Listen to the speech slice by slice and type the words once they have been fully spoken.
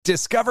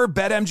Discover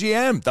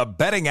BetMGM, the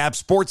betting app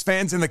sports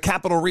fans in the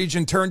capital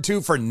region turn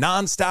to for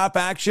nonstop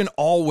action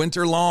all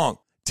winter long.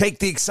 Take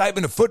the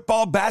excitement of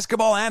football,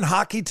 basketball, and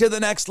hockey to the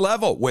next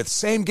level with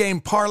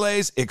same-game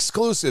parlays,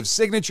 exclusive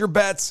signature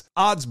bets,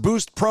 odds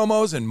boost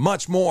promos, and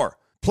much more.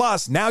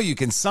 Plus, now you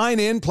can sign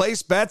in,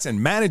 place bets,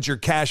 and manage your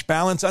cash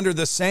balance under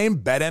the same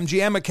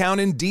BetMGM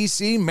account in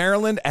D.C.,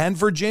 Maryland, and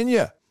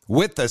Virginia.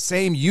 With the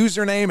same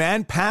username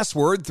and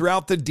password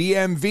throughout the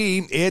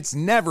DMV, it's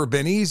never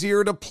been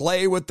easier to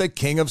play with the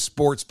king of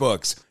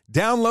sportsbooks.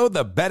 Download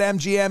the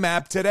BetMGM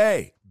app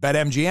today.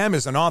 BetMGM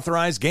is an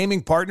authorized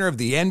gaming partner of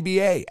the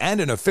NBA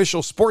and an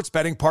official sports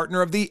betting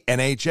partner of the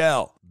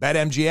NHL.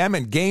 BetMGM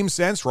and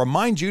GameSense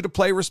remind you to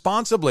play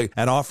responsibly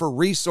and offer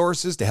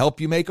resources to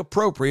help you make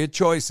appropriate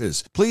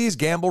choices. Please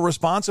gamble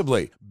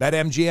responsibly.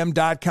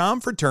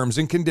 BetMGM.com for terms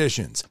and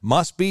conditions.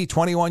 Must be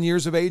 21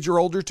 years of age or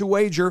older to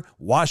wager.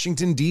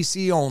 Washington,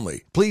 D.C.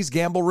 only. Please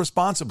gamble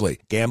responsibly.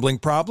 Gambling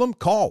problem?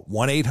 Call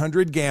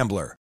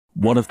 1-800-GAMBLER.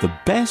 One of the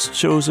best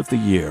shows of the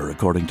year,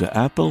 according to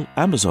Apple,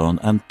 Amazon,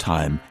 and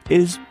Time,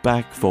 is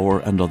back for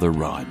another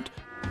round.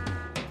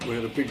 We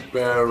had a big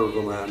bear of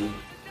a man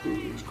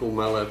who was called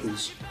Mal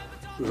Evans,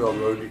 who was our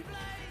roadie.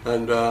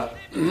 And I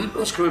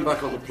was coming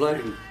back on the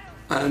plane,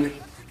 and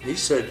he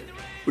said,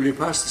 "Will you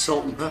pass the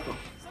salt and pepper?"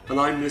 And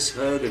I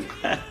misheard him.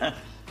 I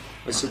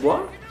said,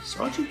 "What?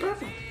 Sergeant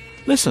Pepper?"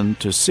 Listen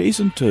to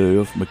Season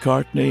 2 of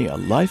McCartney, A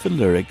Life in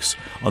Lyrics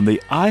on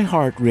the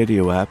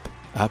iHeartRadio app,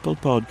 Apple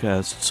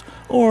Podcasts,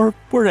 or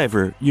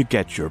wherever you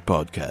get your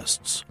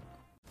podcasts.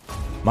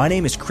 My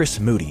name is Chris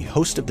Moody,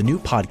 host of the new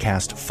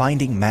podcast,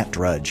 Finding Matt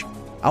Drudge.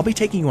 I'll be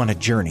taking you on a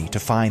journey to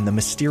find the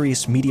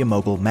mysterious media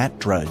mogul Matt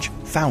Drudge,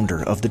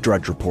 founder of The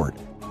Drudge Report.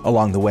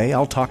 Along the way,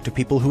 I'll talk to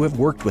people who have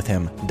worked with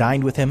him,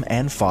 dined with him,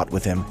 and fought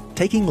with him,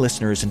 taking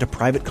listeners into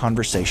private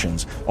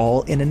conversations,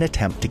 all in an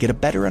attempt to get a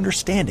better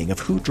understanding of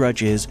who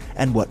Drudge is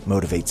and what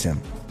motivates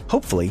him.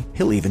 Hopefully,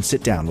 he'll even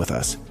sit down with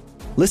us.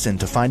 Listen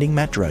to Finding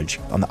Matt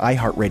Drudge on the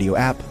iHeartRadio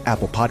app,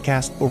 Apple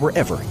Podcast, or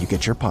wherever you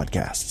get your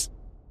podcasts.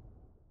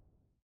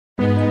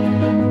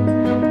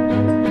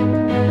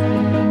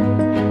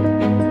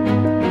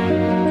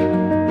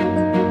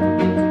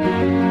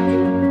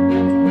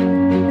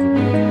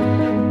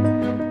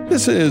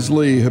 This is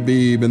Lee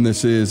Habib, and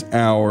this is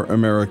Our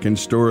American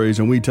Stories,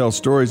 and we tell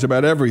stories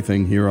about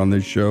everything here on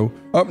this show.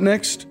 Up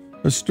next,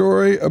 a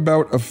story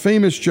about a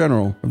famous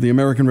general of the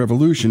American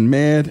Revolution,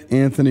 Mad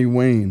Anthony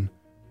Wayne.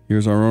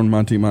 Here's our own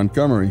Monty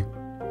Montgomery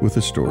with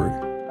a story.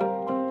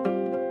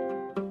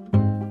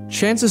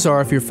 Chances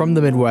are, if you're from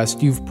the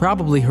Midwest, you've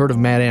probably heard of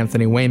Mad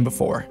Anthony Wayne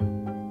before.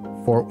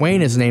 Fort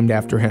Wayne is named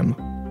after him.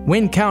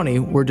 Wayne County,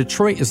 where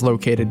Detroit is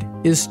located,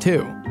 is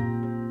too.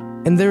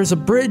 And there's a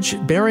bridge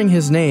bearing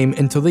his name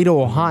in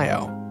Toledo,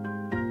 Ohio.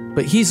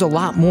 But he's a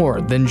lot more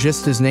than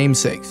just his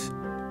namesakes.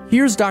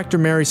 Here's Dr.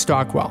 Mary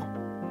Stockwell,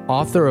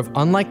 author of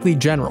Unlikely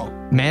General,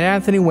 Mad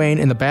Anthony Wayne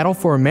in the Battle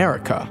for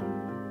America,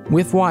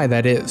 with why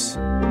that is.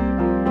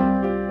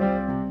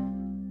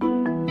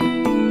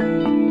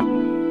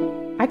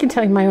 I can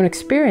tell you my own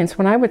experience.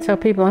 When I would tell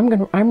people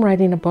I'm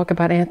writing a book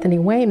about Anthony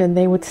Wayne, and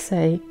they would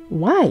say,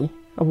 "Why?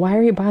 Why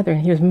are you bothering?"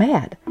 He was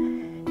mad.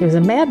 He was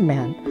a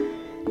madman.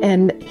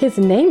 And his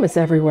name is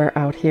everywhere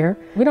out here.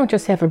 We don't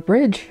just have a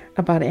bridge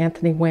about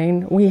Anthony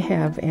Wayne. We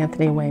have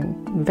Anthony Wayne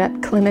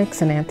vet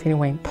clinics and Anthony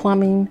Wayne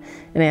plumbing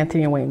and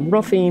Anthony Wayne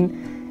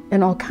roofing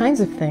and all kinds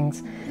of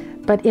things.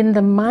 But in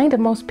the mind of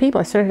most people,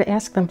 I started to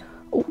ask them,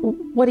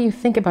 "What do you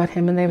think about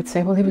him?" And they would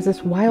say, "Well, he was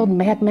this wild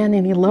madman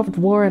and he loved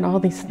war and all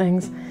these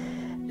things."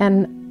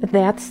 And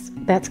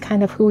that's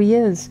kind of who he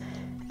is.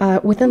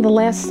 Within the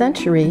last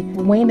century,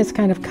 Wayne has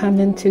kind of come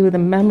into the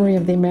memory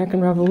of the American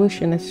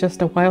Revolution as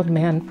just a wild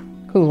man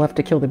who loved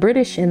to kill the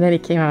British, and then he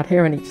came out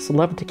here and he just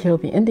loved to kill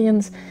the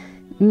Indians.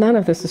 None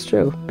of this is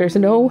true. There's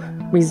no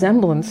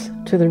resemblance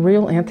to the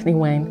real Anthony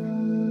Wayne.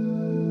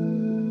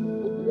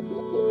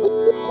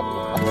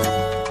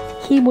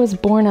 He was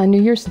born on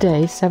New Year's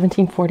Day,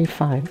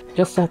 1745,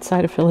 just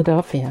outside of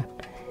Philadelphia.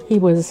 He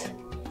was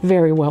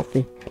very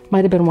wealthy.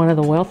 Might have been one of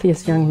the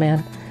wealthiest young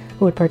men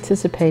who would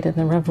participate in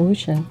the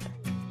Revolution.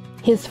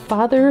 His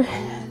father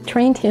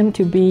trained him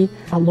to be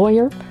a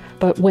lawyer,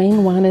 but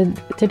Wayne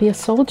wanted to be a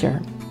soldier.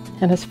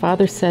 And his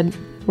father said,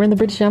 "We're in the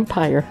British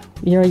Empire.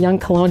 You're a young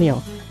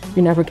colonial.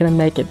 You're never going to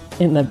make it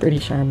in the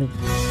British Army."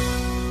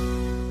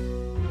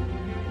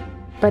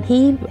 But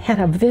he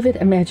had a vivid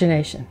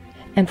imagination.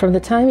 And from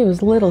the time he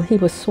was little, he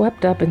was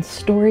swept up in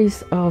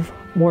stories of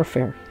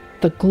warfare,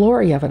 the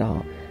glory of it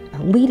all,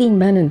 leading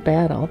men in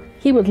battle.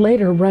 He would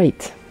later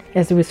write,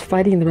 as he was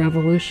fighting the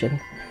Revolution,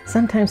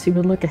 sometimes he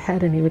would look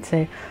ahead and he would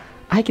say,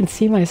 "I can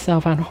see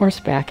myself on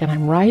horseback and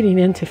I'm riding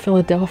into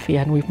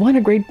Philadelphia and we've won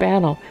a great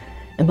battle.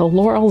 And the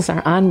laurels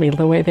are on me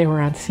the way they were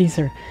on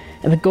Caesar,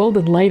 and the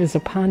golden light is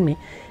upon me."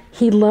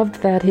 He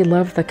loved that. He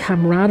loved the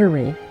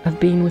camaraderie of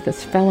being with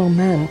his fellow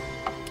men.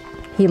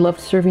 He loved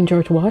serving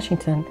George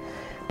Washington.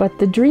 But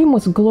the dream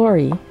was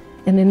glory,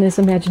 and in his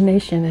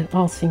imagination, it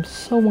all seemed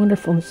so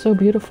wonderful and so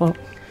beautiful.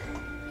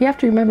 You have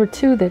to remember,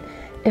 too, that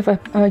if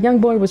a young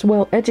boy was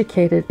well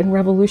educated in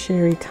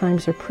revolutionary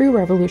times or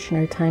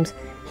pre-revolutionary times,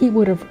 he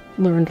would have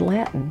learned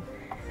Latin.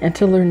 And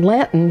to learn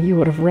Latin, you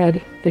would have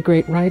read the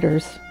great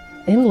writers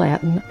in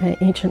Latin,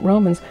 ancient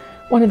Romans.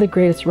 One of the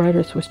greatest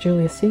writers was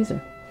Julius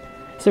Caesar.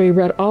 So he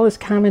read all his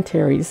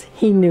commentaries.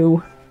 He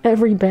knew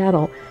every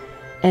battle.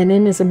 And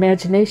in his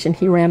imagination,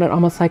 he ran it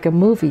almost like a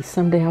movie.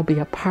 Someday I'll be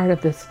a part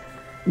of this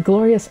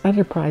glorious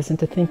enterprise, and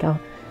to think I'll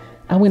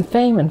win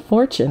fame and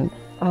fortune.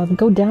 I'll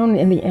go down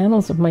in the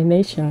annals of my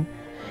nation.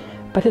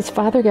 But his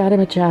father got him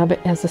a job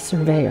as a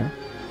surveyor.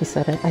 He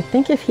said, I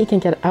think if he can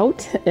get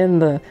out in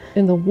the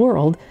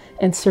world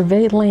and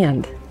survey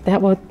land,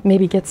 that will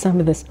maybe get some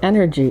of this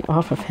energy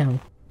off of him.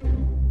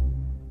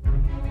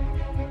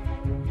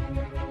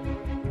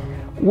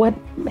 What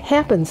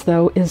happens,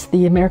 though, is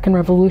the American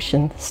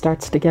Revolution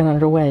starts to get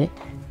underway,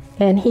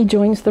 and he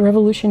joins the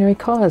revolutionary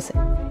cause.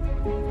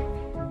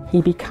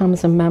 He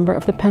becomes a member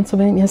of the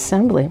Pennsylvania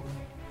Assembly,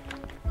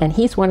 and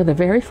he's one of the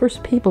very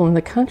first people in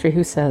the country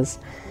who says,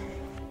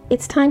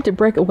 it's time to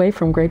break away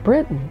from Great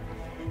Britain.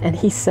 And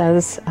he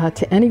says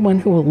to anyone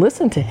who will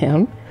listen to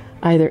him,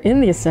 either in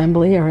the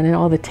assembly or in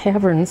all the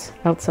taverns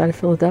outside of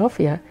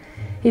Philadelphia,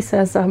 he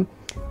says,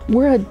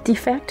 we're a de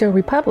facto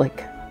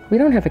republic. We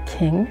don't have a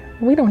king.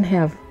 We don't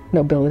have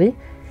nobility.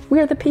 We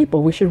are the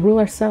people. We should rule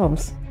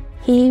ourselves.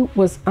 He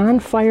was on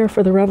fire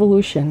for the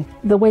revolution,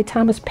 the way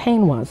Thomas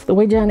Paine was, the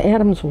way John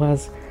Adams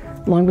was,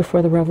 long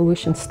before the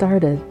revolution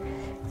started.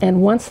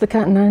 And once the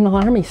Continental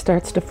Army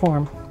starts to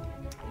form,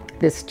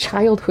 this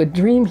childhood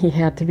dream he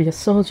had to be a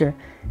soldier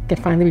can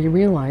finally be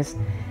realized.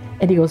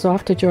 And he goes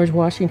off to George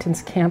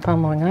Washington's camp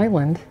on Long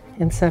Island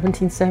in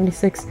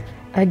 1776.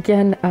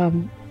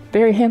 Again,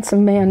 very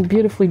handsome man,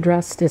 beautifully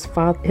dressed. His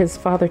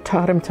father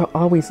taught him to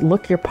always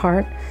look your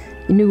part.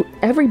 He knew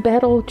every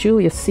battle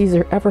Julius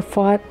Caesar ever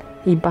fought.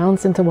 He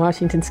bounds into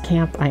Washington's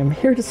camp. I am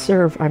here to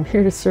serve. I'm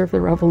here to serve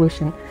the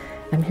revolution.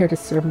 I'm here to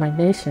serve my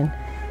nation.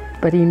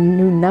 But he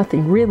knew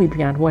nothing really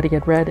beyond what he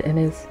had read in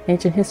his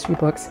ancient history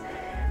books.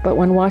 But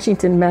when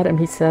Washington met him,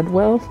 he said,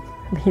 well,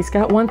 he's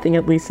got one thing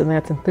at least, and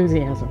that's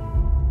enthusiasm.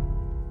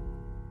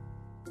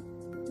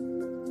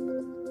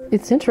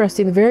 It's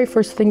interesting, the very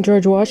first thing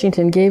George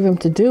Washington gave him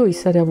to do, he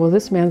said, well,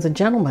 this man's a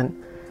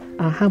gentleman.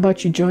 How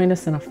about you join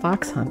us in a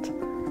fox hunt?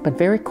 But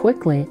very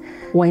quickly,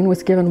 Wayne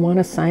was given one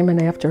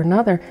assignment after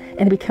another,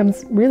 and he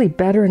becomes really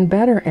better and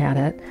better at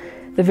it.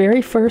 The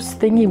very first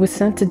thing he was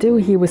sent to do,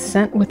 he was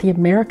sent with the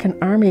American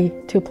Army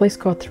to a place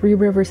called Three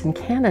Rivers in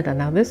Canada.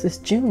 Now, this is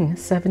June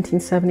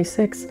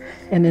 1776,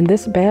 and in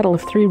this battle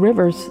of Three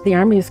Rivers, the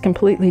army is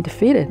completely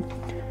defeated.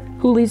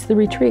 Who leads the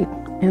retreat?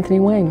 Anthony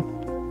Wayne.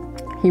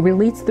 He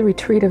leads the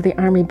retreat of the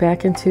army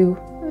back into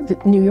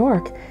New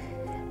York,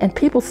 and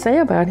people say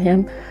about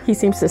him, he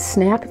seems to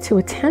snap to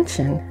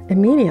attention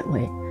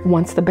immediately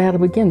once the battle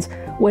begins.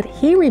 What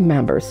he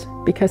remembers,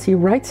 because he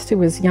writes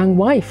to his young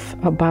wife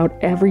about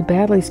every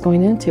battle he's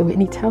going into,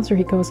 and he tells her,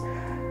 he goes,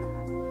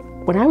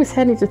 when I was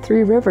heading to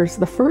Three Rivers,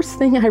 the first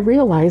thing I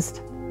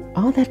realized,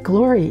 all that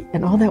glory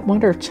and all that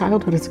wonder of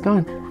childhood is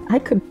gone. I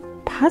could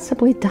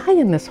possibly die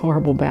in this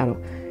horrible battle.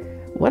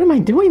 What am I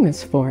doing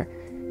this for?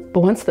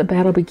 But once the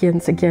battle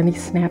begins, again, he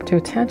snapped to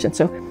attention.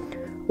 So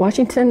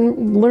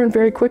Washington learned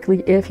very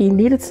quickly if he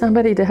needed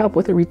somebody to help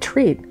with a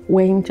retreat,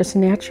 Wayne just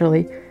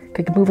naturally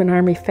could move an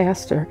army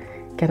faster,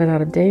 get it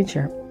out of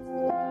danger.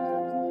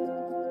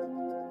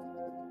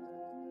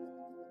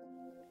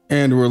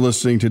 And we're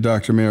listening to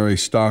Dr. Mary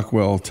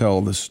Stockwell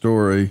tell the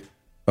story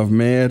of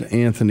Mad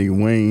Anthony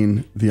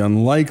Wayne, the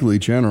unlikely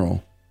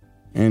general,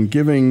 and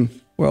giving,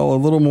 well, a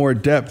little more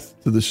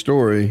depth to the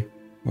story,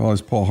 well,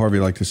 as Paul Harvey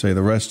liked to say,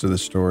 the rest of the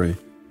story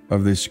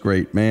of this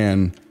great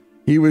man.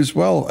 He was,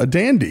 well, a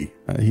dandy.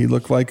 He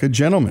looked like a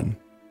gentleman.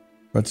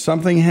 But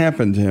something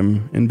happened to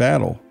him in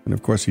battle, and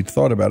of course he'd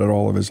thought about it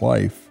all of his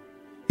life.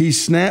 He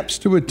snaps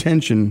to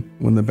attention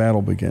when the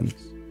battle begins.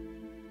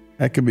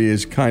 That could be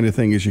as kind of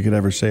thing as you could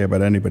ever say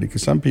about anybody,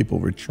 because some people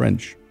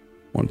retrench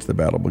once the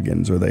battle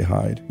begins, or they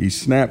hide. He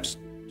snaps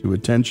to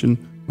attention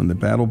when the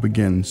battle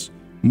begins.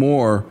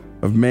 More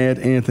of Mad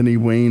Anthony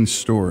Wayne's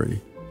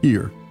story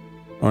here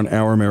on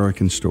Our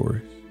American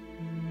Stories.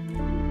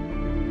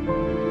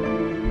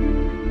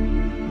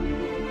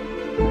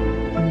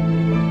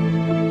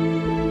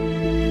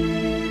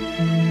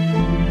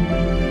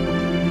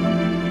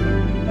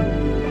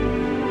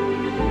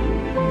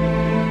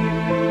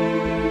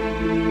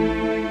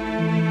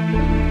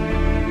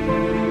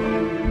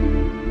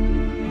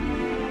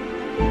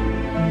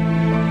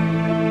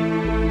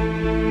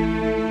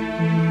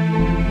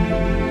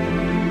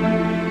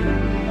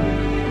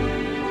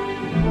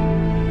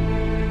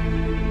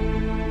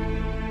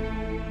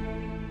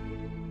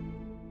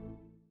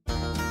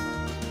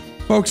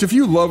 Folks, if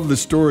you love the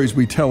stories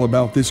we tell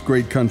about this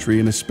great country,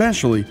 and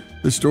especially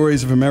the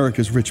stories of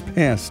America's rich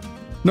past,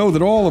 know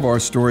that all of our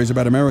stories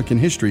about American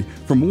history,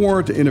 from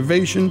war to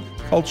innovation,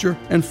 culture,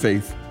 and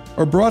faith,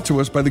 are brought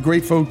to us by the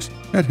great folks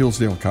at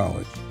Hillsdale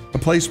College, a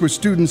place where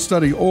students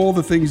study all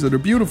the things that are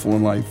beautiful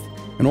in life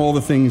and all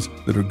the things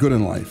that are good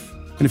in life.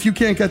 And if you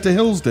can't get to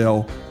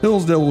Hillsdale,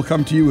 Hillsdale will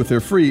come to you with their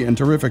free and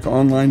terrific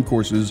online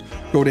courses.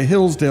 Go to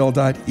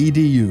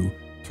hillsdale.edu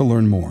to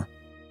learn more.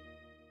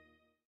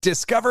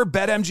 Discover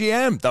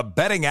BetMGM, the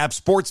betting app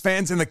sports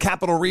fans in the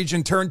capital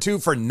region turn to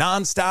for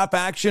nonstop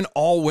action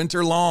all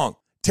winter long.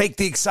 Take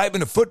the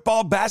excitement of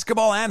football,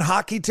 basketball, and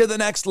hockey to the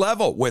next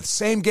level with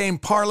same-game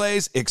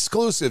parlays,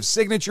 exclusive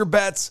signature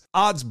bets,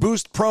 odds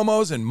boost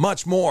promos, and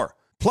much more.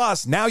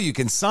 Plus, now you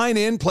can sign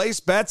in, place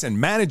bets, and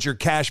manage your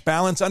cash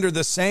balance under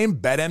the same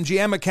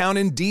BetMGM account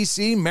in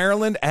D.C.,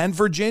 Maryland, and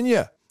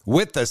Virginia.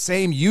 With the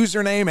same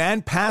username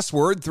and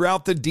password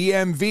throughout the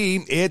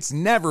DMV, it's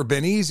never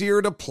been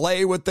easier to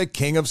play with the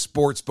king of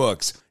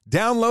sportsbooks.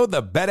 Download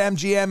the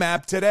BetMGM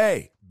app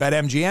today.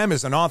 BetMGM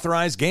is an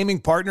authorized gaming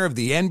partner of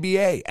the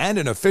NBA and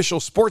an official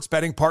sports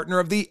betting partner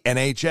of the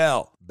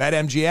NHL.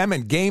 BetMGM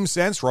and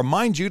GameSense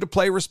remind you to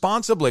play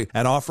responsibly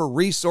and offer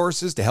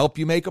resources to help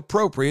you make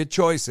appropriate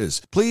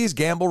choices. Please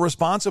gamble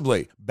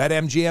responsibly.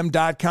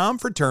 BetMGM.com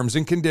for terms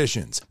and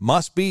conditions.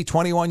 Must be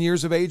 21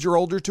 years of age or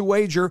older to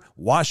wager.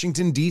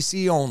 Washington,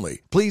 D.C.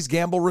 only. Please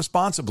gamble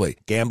responsibly.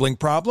 Gambling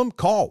problem?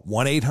 Call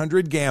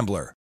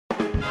 1-800-GAMBLER.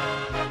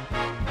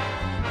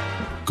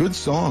 Good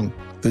song.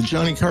 The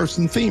Johnny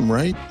Carson theme,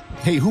 right?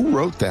 Hey, who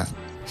wrote that?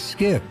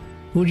 Skip,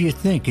 who do you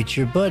think? It's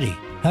your buddy.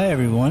 Hi,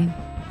 everyone.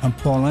 I'm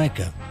Paul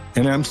Anka.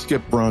 And I'm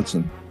Skip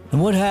Bronson.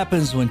 And what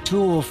happens when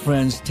two old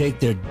friends take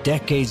their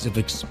decades of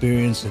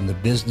experience in the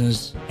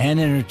business and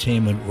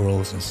entertainment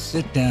worlds and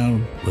sit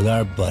down with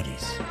our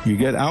buddies? You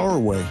get Our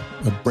Way,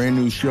 a brand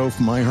new show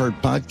from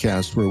iHeart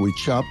Podcast where we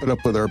chop it up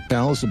with our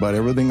pals about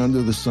everything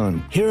under the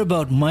sun. Hear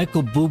about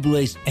Michael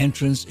Bublé's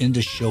entrance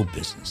into show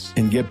business.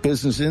 And get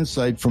business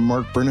insight from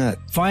Mark Burnett.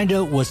 Find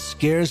out what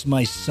scares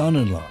my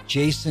son-in-law,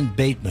 Jason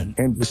Bateman.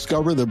 And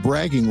discover the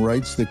bragging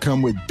rights that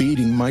come with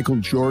beating Michael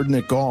Jordan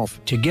at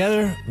golf.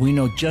 Together, we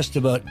know just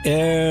about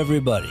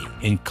everybody,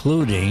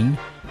 including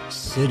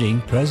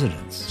sitting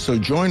presidents. So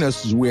join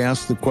us as we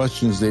ask the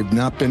questions they've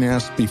not been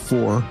asked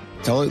before,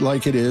 tell it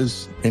like it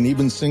is, and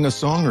even sing a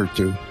song or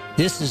two.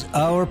 This is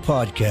our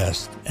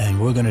podcast, and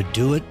we're going to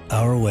do it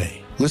our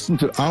way. Listen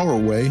to Our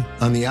Way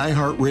on the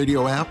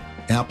iHeartRadio app,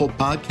 Apple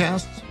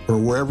Podcasts, or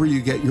wherever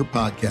you get your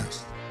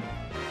podcasts.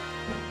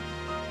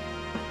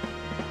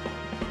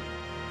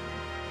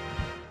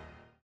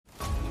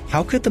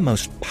 How could the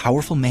most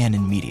powerful man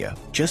in media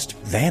just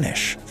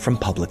vanish from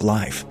public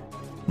life?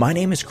 My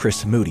name is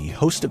Chris Moody,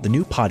 host of the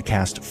new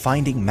podcast,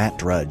 Finding Matt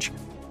Drudge.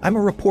 I'm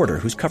a reporter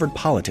who's covered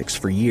politics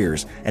for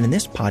years, and in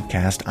this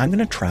podcast, I'm going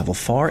to travel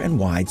far and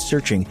wide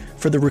searching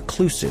for the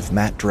reclusive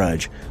Matt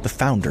Drudge, the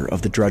founder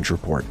of the Drudge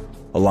Report.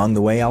 Along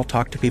the way, I'll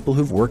talk to people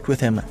who've worked with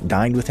him,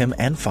 dined with him,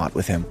 and fought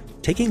with him,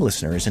 taking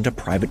listeners into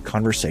private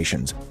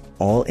conversations,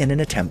 all in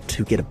an attempt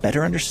to get a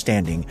better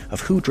understanding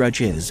of who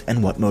Drudge is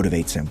and what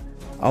motivates him.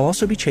 I'll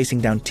also be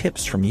chasing down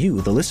tips from you,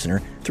 the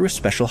listener, through a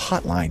special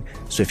hotline.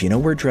 So if you know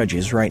where Drudge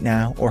is right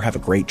now or have a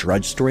great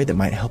Drudge story that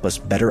might help us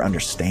better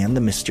understand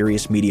the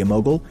mysterious media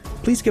mogul,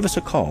 please give us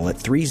a call at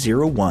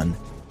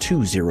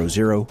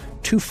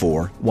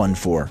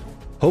 301-200-2414.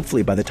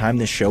 Hopefully by the time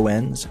this show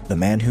ends, the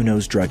man who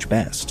knows Drudge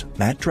best,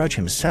 Matt Drudge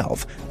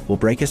himself, will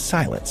break his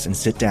silence and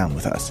sit down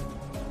with us.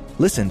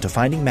 Listen to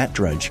Finding Matt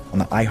Drudge on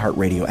the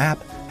iHeartRadio app,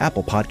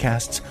 Apple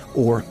Podcasts,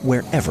 or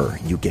wherever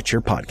you get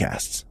your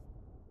podcasts.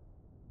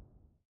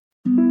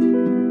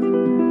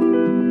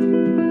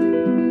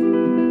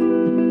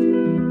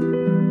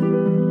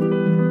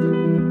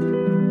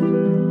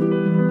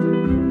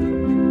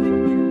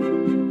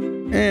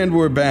 And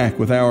we're back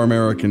with Our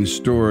American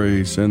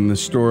Stories and the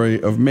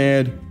story of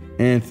Mad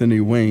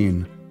Anthony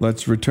Wayne.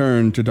 Let's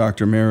return to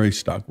Dr. Mary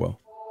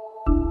Stockwell.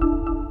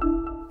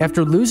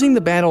 After losing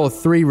the Battle of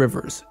Three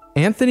Rivers,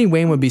 Anthony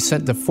Wayne would be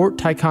sent to Fort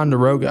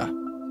Ticonderoga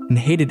and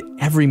hated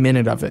every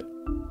minute of it.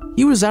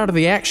 He was out of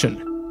the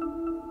action,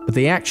 but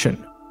the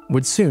action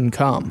would soon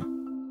come.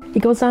 He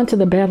goes on to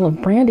the Battle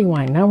of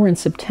Brandywine. Now we're in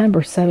September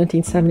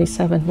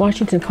 1777.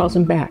 Washington calls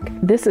him back.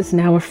 This is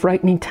now a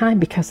frightening time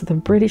because the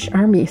British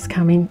Army is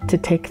coming to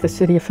take the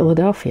city of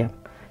Philadelphia.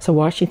 So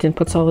Washington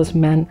puts all his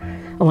men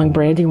along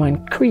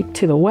Brandywine Creek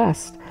to the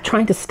west,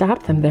 trying to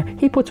stop them there.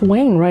 He puts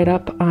Wayne right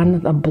up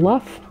on the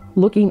bluff,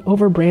 looking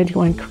over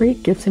Brandywine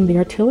Creek, gives him the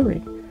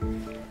artillery.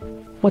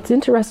 What's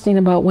interesting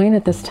about Wayne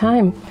at this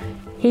time,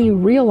 he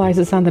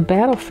realizes on the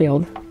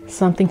battlefield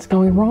something's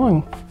going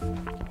wrong.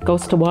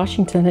 Goes to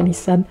Washington and he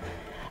said,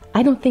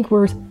 I don't think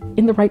we're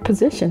in the right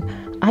position.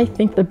 I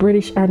think the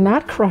British are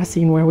not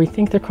crossing where we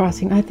think they're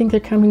crossing. I think they're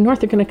coming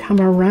north. They're going to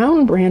come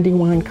around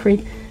Brandywine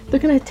Creek.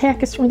 They're going to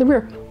attack us from the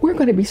rear. We're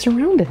going to be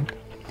surrounded.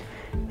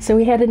 So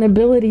he had an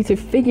ability to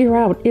figure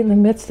out in the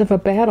midst of a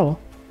battle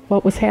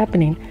what was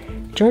happening.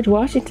 George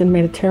Washington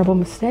made a terrible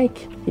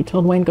mistake. He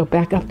told Wayne, go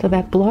back up to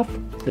that bluff.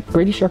 The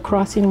British are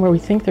crossing where we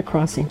think they're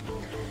crossing.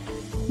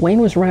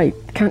 Wayne was right.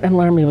 The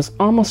Continental Army was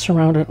almost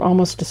surrounded,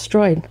 almost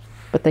destroyed,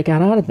 but they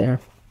got out of there.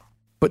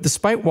 But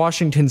despite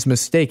Washington's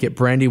mistake at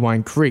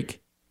Brandywine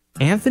Creek,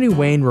 Anthony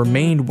Wayne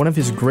remained one of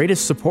his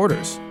greatest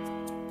supporters,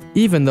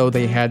 even though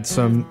they had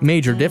some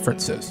major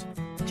differences.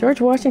 George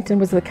Washington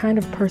was the kind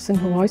of person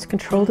who always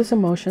controlled his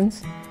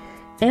emotions,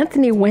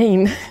 Anthony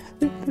Wayne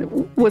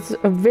was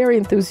a very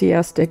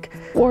enthusiastic,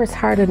 wore his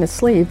heart on his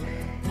sleeve.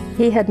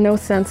 He had no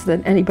sense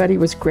that anybody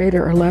was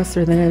greater or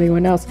lesser than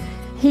anyone else.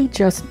 He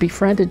just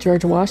befriended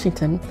George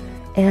Washington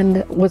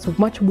and was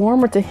much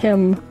warmer to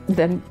him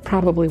than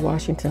probably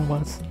Washington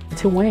was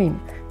to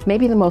Wayne.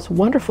 Maybe the most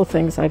wonderful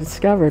things I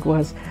discovered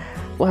was,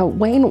 well,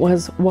 Wayne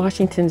was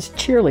Washington's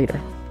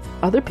cheerleader.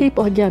 Other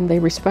people, again, they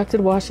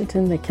respected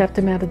Washington, they kept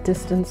him at a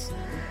distance.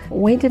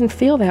 Wayne didn't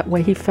feel that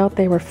way. He felt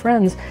they were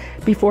friends.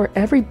 Before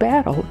every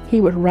battle, he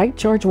would write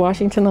George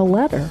Washington a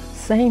letter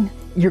saying,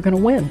 "You're going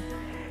to win.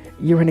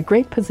 You're in a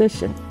great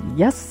position.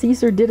 Yes,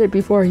 Caesar did it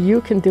before.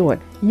 You can do it.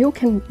 You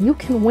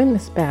can win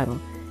this battle."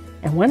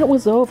 And when it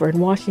was over and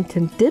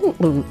Washington didn't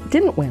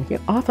win, he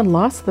often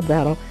lost the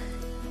battle,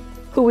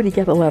 who would he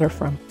get a letter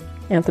from?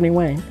 Anthony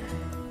Wayne.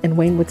 And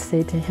Wayne would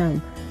say to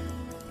him,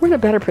 "We're in a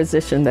better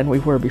position than we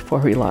were before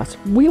we lost.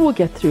 We will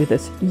get through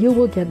this. You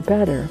will get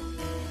better."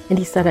 And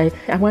he said,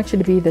 I want you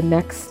to be the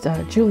next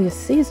Julius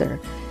Caesar.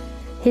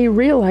 He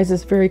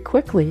realizes very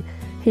quickly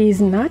he's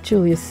not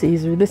Julius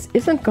Caesar. This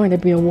isn't going to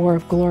be a war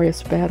of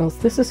glorious battles.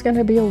 This is going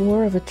to be a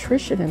war of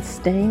attrition and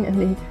staying in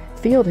the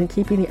field and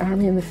keeping the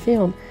army in the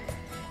field.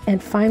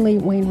 And finally,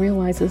 Wayne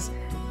realizes,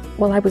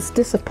 well, I was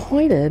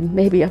disappointed,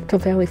 maybe up to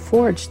Valley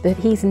Forge, that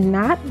he's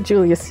not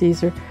Julius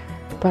Caesar,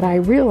 but I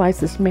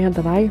realize this man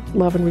that I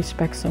love and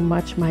respect so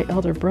much, my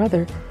elder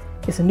brother,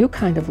 is a new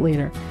kind of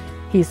leader.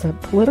 He's a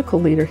political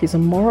leader. He's a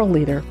moral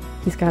leader.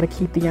 He's got to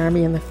keep the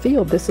army in the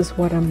field. This is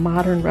what a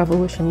modern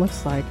revolution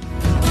looks like.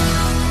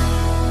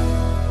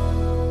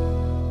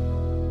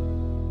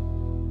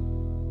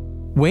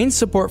 Wayne's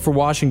support for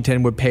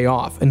Washington would pay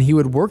off, and he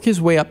would work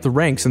his way up the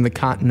ranks in the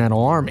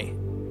Continental Army.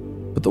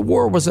 But the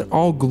war wasn't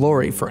all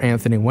glory for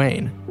Anthony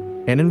Wayne,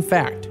 and in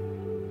fact,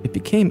 it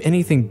became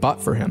anything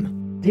but for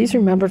him. He's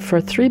remembered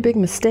for 3 big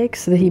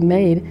mistakes that he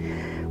made.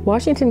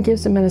 Washington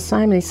gives him an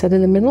assignment. He said,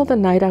 in the middle of the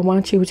night, I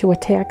want you to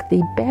attack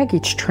the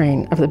baggage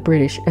train of the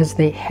British as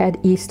they head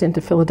east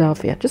into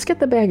Philadelphia. Just get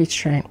the baggage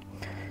train.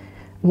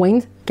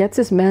 Wayne gets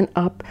his men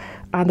up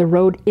on the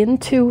road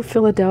into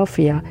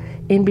Philadelphia,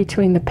 in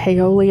between the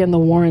Paoli and the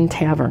Warren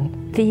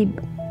Tavern. The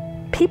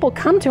people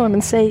come to him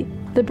and say,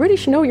 the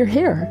British know you're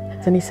here.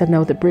 And he said,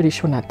 no, the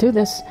British will not do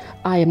this.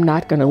 I am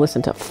not going to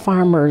listen to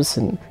farmers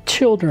and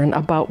children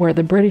about where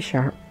the British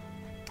are.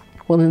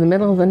 Well, in the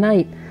middle of the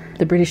night,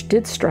 the British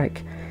did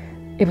strike.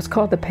 It was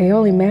called the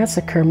Paoli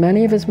Massacre.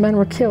 Many of his men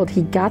were killed.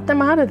 He got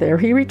them out of there.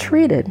 He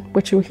retreated,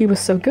 which he was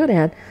so good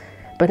at.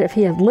 But if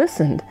he had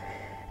listened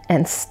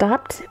and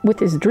stopped with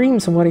his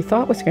dreams of what he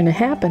thought was going to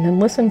happen and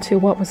listened to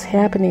what was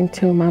happening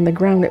to him on the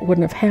ground, it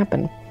wouldn't have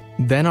happened.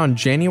 Then on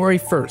January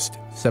 1st,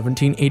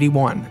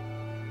 1781,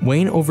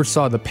 Wayne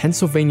oversaw the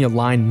Pennsylvania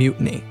Line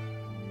Mutiny,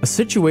 a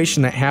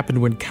situation that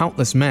happened when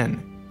countless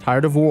men,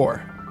 tired of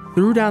war,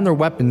 threw down their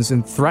weapons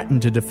and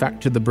threatened to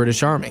defect to the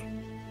British Army.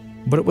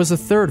 But it was a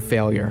third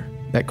failure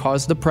that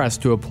caused the press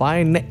to apply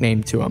a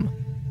nickname to him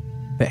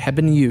that had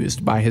been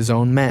used by his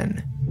own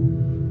men.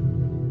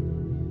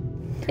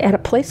 At a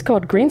place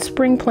called Green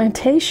Spring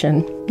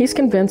Plantation, he's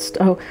convinced,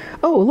 oh,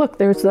 look,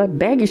 there's the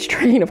baggage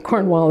train of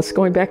Cornwallis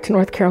going back to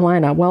North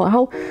Carolina.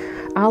 Well,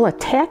 I'll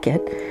attack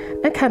it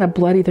and kind of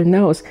bloody their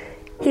nose.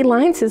 He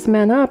lines his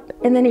men up,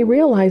 and then he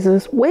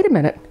realizes, wait a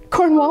minute,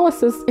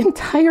 Cornwallis's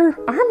entire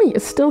army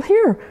is still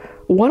here.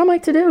 What am I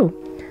to do?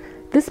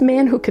 This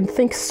man who can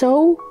think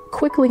so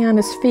quickly on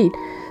his feet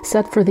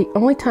said for the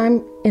only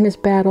time in his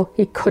battle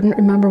he couldn't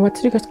remember what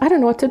to do. He goes, I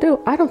don't know what to do.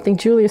 I don't think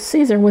Julius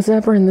Caesar was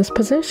ever in this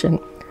position.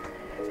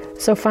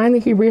 So finally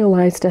he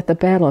realized at the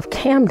Battle of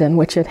Camden,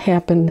 which had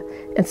happened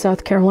in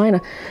South Carolina,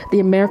 the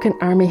American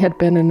army had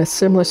been in a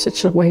similar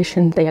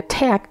situation. They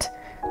attacked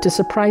to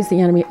surprise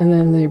the enemy, and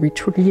then they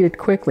retreated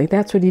quickly.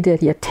 That's what he did.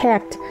 He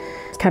attacked,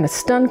 kind of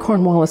stunned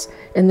Cornwallis,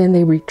 and then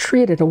they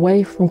retreated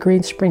away from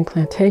Green Spring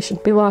Plantation.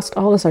 He lost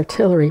all his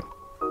artillery,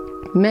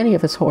 many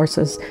of his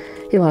horses.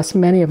 He lost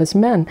many of his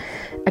men.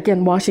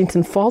 Again,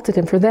 Washington faulted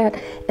him for that.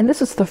 And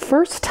this is the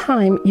first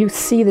time you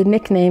see the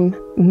nickname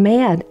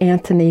Mad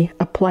Anthony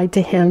applied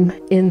to him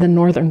in the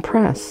Northern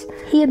press.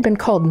 He had been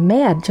called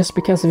Mad just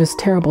because of his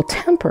terrible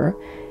temper.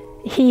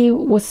 He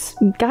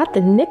got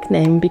the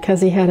nickname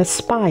because he had a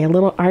spy, a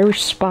little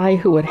Irish spy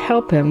who would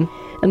help him,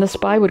 and the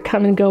spy would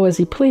come and go as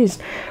he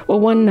pleased.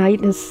 Well, one night,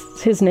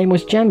 his name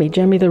was Jemmy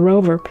the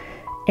Rover.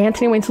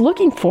 Anthony Wayne's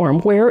looking for him.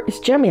 Where is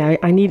Jemmy?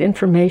 I need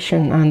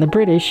information on the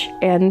British,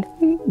 and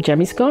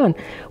Jemmy's gone.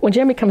 When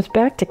Jemmy comes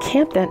back to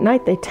camp that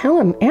night, they tell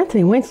him,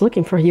 Anthony Wayne's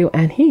looking for you,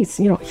 and he's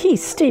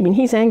steaming,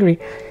 he's angry.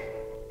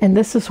 And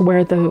this is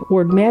where the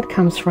word mad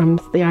comes from.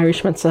 The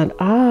Irishman said,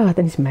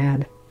 then he's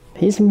mad.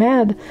 He's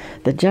mad.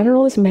 The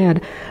general is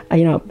mad.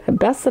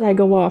 Best that I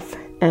go off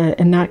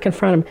and not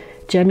confront him.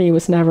 Jemmy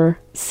was never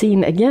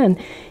seen again,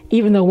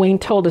 even though Wayne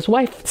told his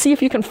wife, see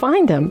if you can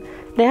find him.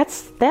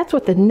 That's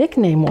what the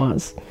nickname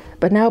was.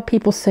 But now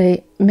people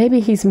say, maybe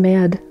he's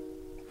mad,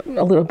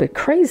 a little bit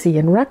crazy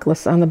and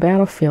reckless on the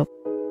battlefield.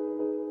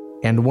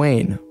 And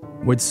Wayne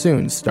would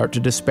soon start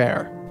to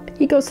despair.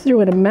 He goes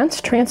through an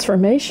immense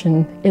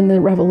transformation in the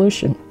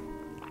Revolution.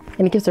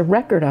 And he gives a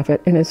record of it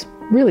in his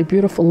really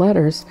beautiful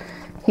letters.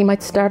 He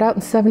might start out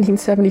in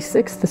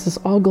 1776, this is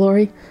all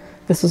glory,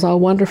 this is all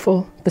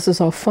wonderful, this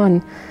is all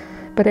fun.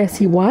 But as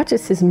he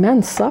watches his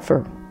men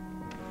suffer,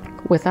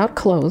 without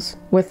clothes,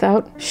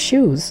 without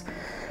shoes,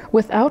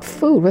 without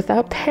food,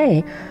 without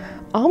pay,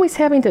 always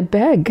having to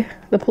beg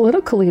the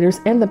political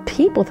leaders and the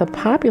people, the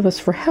populace,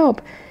 for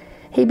help,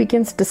 he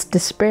begins to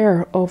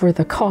despair over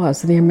the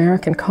cause, the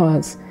American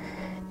cause.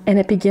 And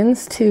it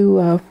begins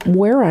to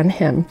wear on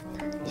him.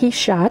 He's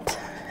shot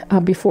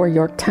before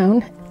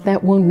Yorktown.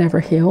 That wound never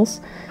heals.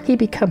 He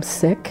becomes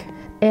sick,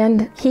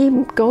 and he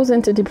goes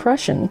into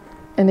depression.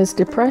 And his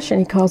depression,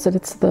 he calls it,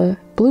 it's the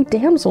blue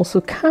damsels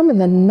who come in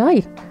the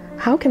night.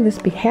 How can this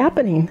be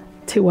happening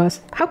to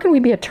us? How can we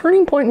be a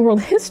turning point in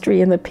world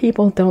history and the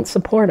people don't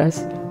support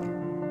us?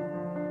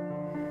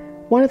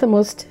 One of the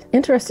most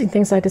interesting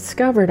things I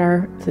discovered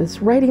are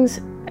his writings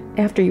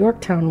after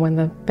Yorktown. When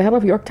the Battle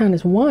of Yorktown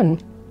is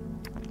won,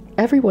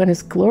 everyone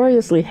is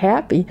gloriously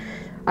happy.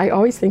 I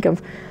always think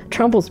of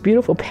Trumbull's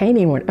beautiful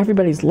painting when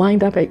everybody's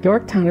lined up at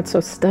Yorktown. It's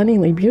so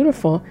stunningly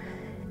beautiful.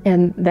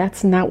 And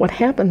that's not what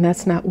happened.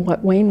 That's not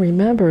what Wayne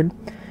remembered.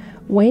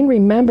 Wayne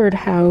remembered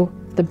how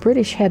the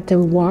British had to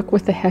walk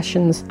with the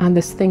Hessians on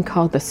this thing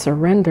called the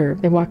surrender.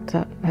 They walked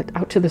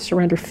out to the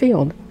surrender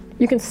field.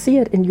 You can see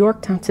it in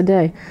Yorktown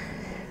today.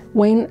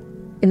 Wayne,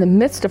 in the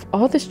midst of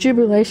all this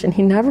jubilation,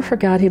 he never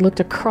forgot. He looked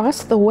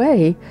across the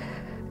way,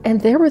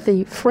 and there were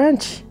the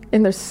French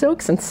in their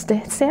silks and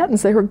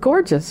satins. They were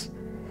gorgeous.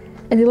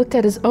 And he looked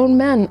at his own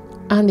men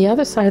on the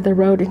other side of the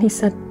road, and he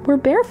said, we're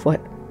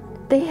barefoot.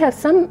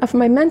 Some of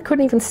my men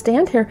couldn't even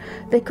stand here.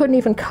 They couldn't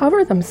even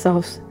cover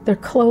themselves. Their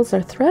clothes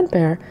are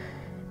threadbare.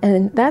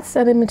 And that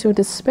set him into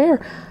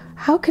despair.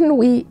 How can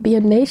we be a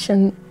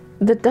nation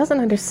that doesn't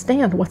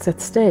understand what's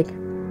at stake?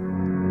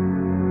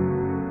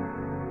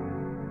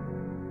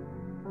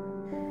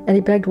 And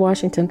he begged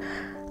Washington,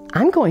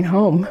 I'm going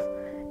home.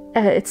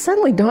 It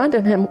suddenly dawned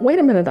on him, wait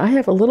a minute, I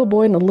have a little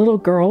boy and a little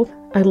girl.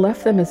 I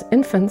left them as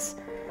infants,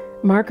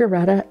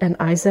 Margaretta and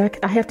Isaac.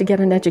 I have to get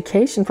an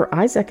education for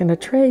Isaac and a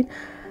trade.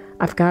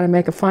 I've got to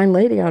make a fine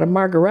lady out of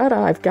Margaretta.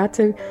 I've got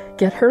to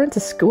get her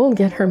into school and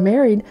get her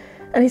married.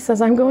 And he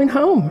says, I'm going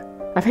home.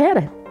 I've had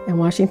it. And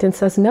Washington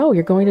says, no,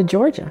 you're going to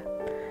Georgia.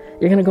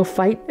 You're going to go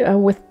fight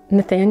with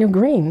Nathaniel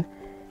Greene.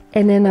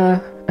 And in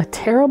a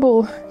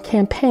terrible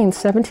campaign,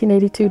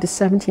 1782 to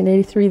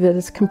 1783, that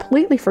is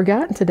completely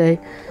forgotten today,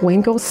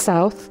 Wayne goes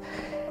south,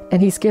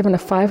 and he's given a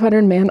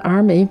 500-man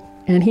army,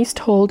 and he's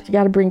told, you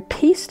got to bring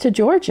peace to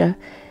Georgia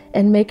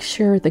and make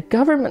sure the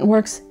government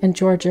works and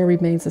Georgia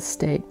remains a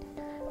state.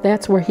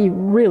 That's where he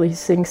really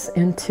sinks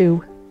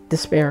into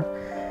despair.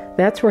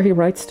 That's where he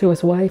writes to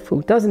his wife,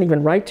 who doesn't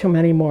even write to him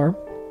anymore.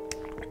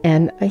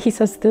 And he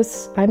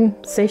says,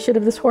 I'm satiate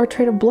of this horrid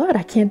trade of blood.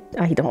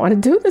 I don't want to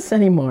do this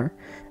anymore.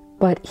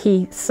 But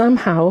he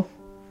somehow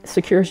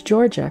secures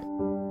Georgia.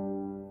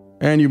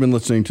 And you've been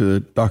listening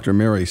to Dr.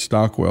 Mary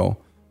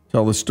Stockwell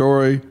tell the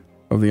story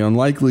of the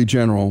unlikely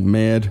general,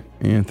 Mad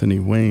Anthony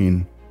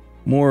Wayne.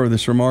 More of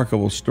this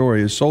remarkable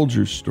story, a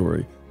soldier's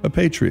story, a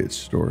patriot's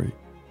story,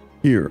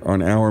 here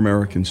on Our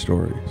American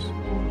Stories.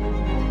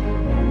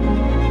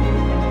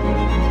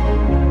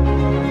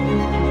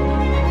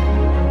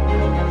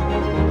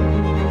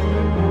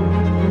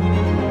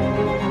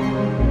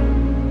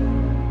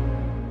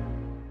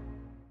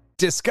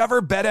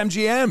 Discover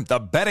BetMGM, the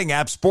betting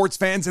app sports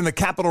fans in the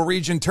capital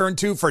region turn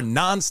to for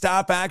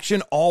nonstop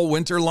action all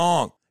winter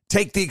long.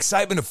 Take the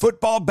excitement of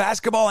football,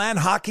 basketball, and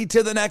hockey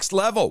to the next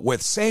level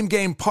with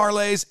same-game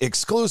parlays,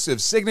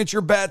 exclusive signature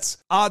bets,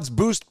 odds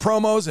boost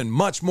promos, and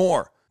much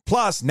more.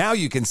 Plus, now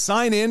you can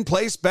sign in,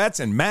 place bets,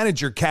 and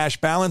manage your cash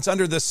balance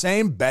under the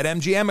same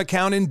BetMGM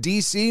account in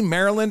D.C.,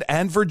 Maryland,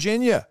 and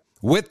Virginia.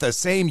 With the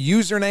same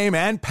username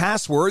and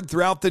password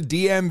throughout the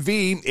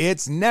DMV,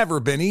 it's never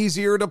been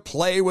easier to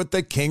play with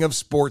the king of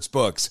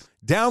sportsbooks.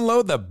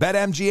 Download the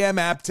BetMGM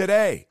app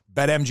today.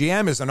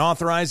 BetMGM is an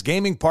authorized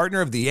gaming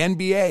partner of the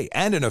NBA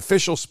and an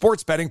official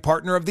sports betting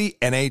partner of the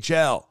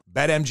NHL.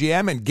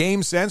 BetMGM and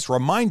GameSense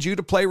remind you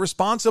to play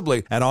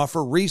responsibly and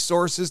offer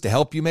resources to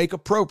help you make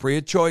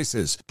appropriate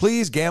choices.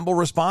 Please gamble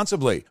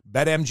responsibly.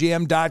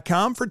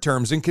 BetMGM.com for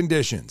terms and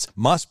conditions.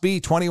 Must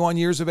be 21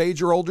 years of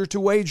age or older to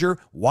wager.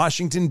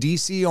 Washington,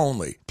 D.C.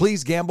 only.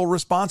 Please gamble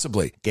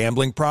responsibly.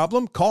 Gambling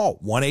problem? Call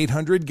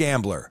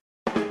 1-800-GAMBLER.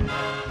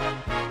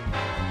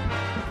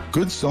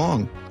 Good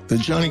song. The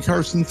Johnny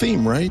Carson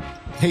theme, right?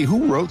 Hey,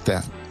 who wrote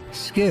that?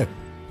 Skip,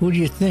 who do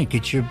you think?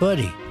 It's your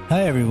buddy.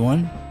 Hi,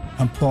 everyone.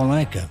 I'm Paul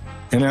Anka.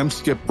 And I'm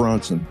Skip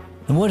Bronson.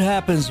 And what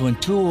happens when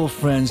two old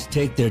friends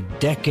take their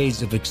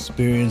decades of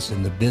experience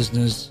in the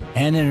business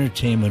and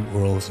entertainment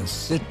worlds and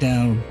sit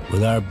down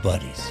with our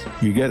buddies?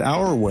 You get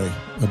Our Way,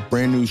 a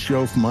brand new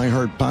show from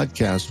iHeart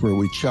Podcast where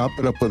we chop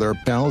it up with our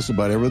pals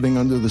about everything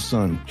under the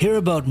sun. Hear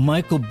about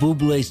Michael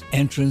Bublé's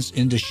entrance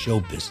into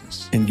show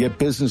business. And get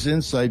business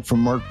insight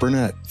from Mark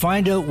Burnett.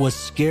 Find out what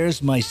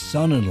scares my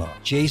son-in-law,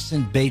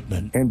 Jason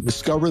Bateman. And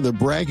discover the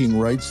bragging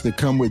rights that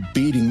come with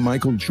beating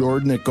Michael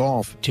Jordan at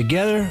golf.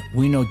 Together,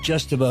 we know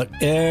just about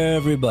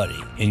everybody,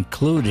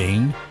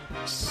 including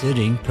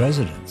sitting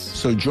presidents.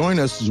 So join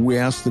us as we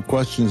ask the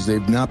questions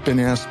they've not been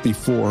asked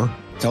before,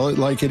 tell it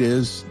like it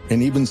is,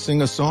 and even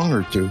sing a song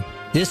or two.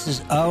 This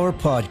is our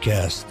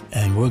podcast,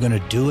 and we're going to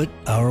do it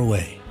our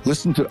way.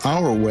 Listen to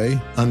Our Way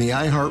on the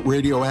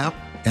iHeartRadio app,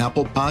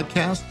 Apple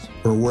Podcasts,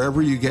 or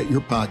wherever you get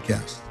your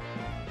podcasts.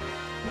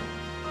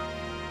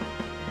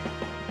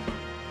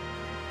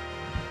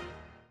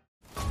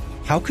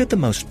 How could the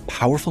most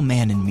powerful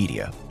man in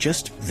media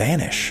just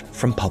vanish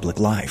from public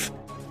life?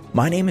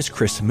 My name is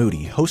Chris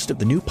Moody, host of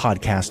the new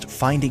podcast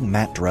Finding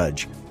Matt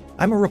Drudge.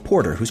 I'm a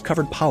reporter who's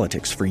covered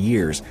politics for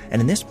years, and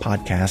in this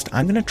podcast,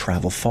 I'm going to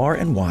travel far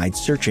and wide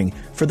searching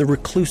for the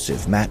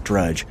reclusive Matt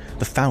Drudge,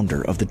 the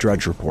founder of the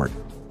Drudge Report.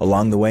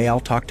 Along the way, I'll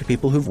talk to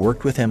people who've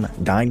worked with him,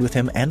 dined with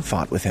him, and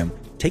fought with him,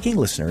 taking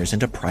listeners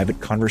into private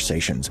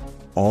conversations,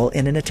 all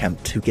in an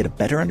attempt to get a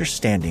better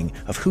understanding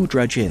of who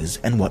Drudge is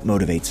and what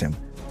motivates him.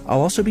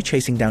 I'll also be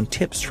chasing down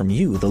tips from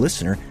you, the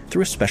listener,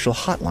 through a special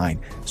hotline.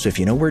 So if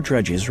you know where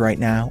Drudge is right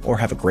now or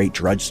have a great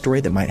Drudge story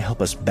that might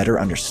help us better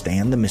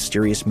understand the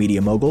mysterious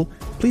media mogul,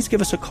 please give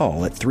us a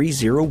call at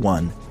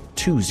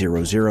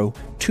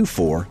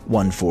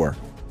 301-200-2414.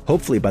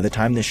 Hopefully by the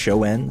time this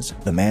show ends,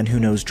 the man who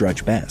knows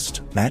Drudge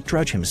best, Matt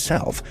Drudge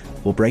himself,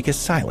 will break his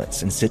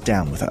silence and sit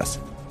down with us.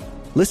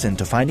 Listen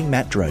to Finding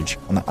Matt Drudge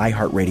on the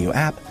iHeartRadio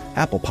app,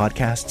 Apple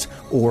Podcasts,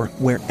 or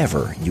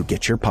wherever you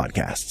get your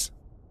podcasts.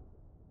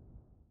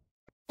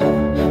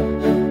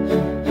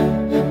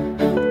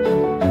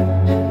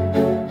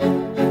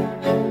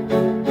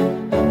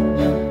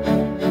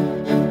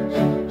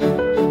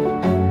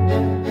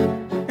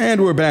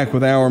 And we're back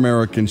with Our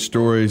American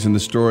Stories and the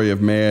story of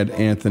Mad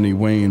Anthony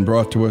Wayne,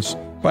 brought to us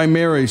by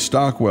Mary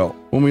Stockwell.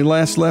 When we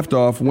last left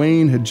off,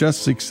 Wayne had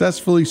just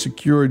successfully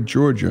secured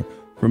Georgia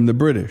from the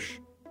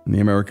British, and the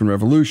American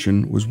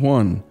Revolution was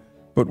won.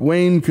 But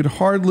Wayne could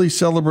hardly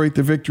celebrate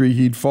the victory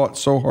he'd fought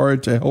so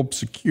hard to help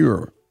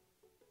secure.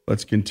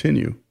 Let's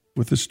continue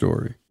with the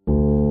story.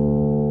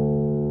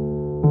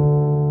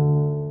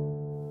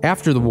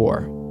 After the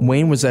war,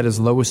 Wayne was at his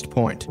lowest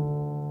point.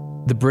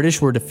 The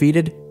British were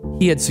defeated,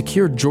 he had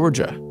secured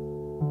Georgia,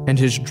 and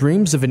his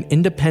dreams of an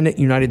independent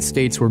United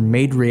States were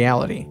made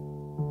reality.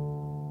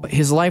 But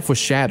his life was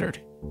shattered,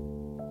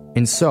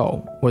 and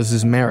so was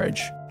his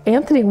marriage.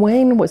 Anthony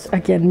Wayne was,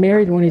 again,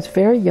 married when he was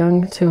very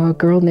young to a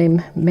girl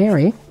named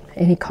Mary,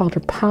 and he called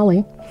her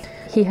Polly.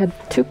 He had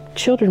 2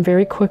 children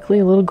very quickly,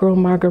 a little girl,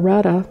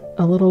 Margareta,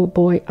 a little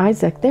boy,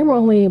 Isaac. They were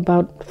only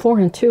about 4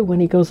 and 2 when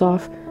he goes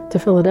off to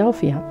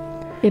Philadelphia.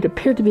 It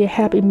appeared to be a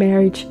happy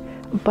marriage,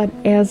 but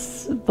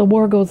as the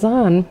war goes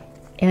on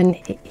and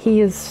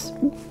he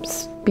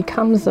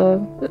becomes a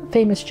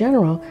famous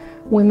general,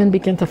 women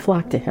begin to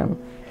flock to him.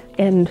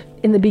 And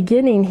in the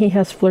beginning, he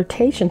has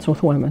flirtations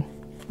with women,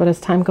 but as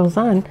time goes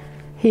on,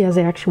 he has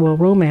actual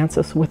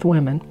romances with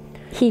women.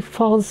 He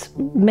falls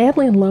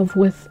madly in love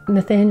with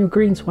Nathaniel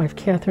Greene's wife,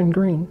 Catherine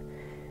Greene.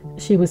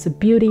 She was a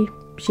beauty.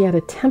 She had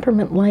a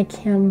temperament like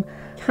him,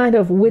 kind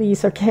of witty,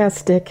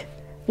 sarcastic,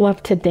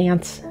 loved to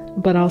dance,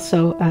 but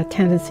also a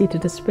tendency to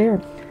despair.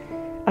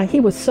 He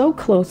was so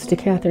close to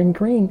Catherine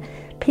Greene,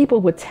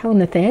 people would tell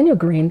Nathaniel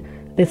Greene,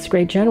 this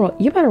great general,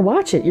 you better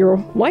watch it. Your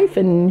wife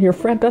and your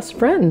best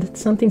friend,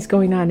 something's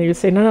going on. And he would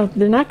say, no,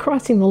 they're not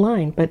crossing the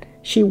line. But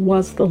she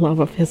was the love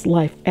of his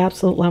life,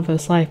 absolute love of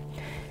his life.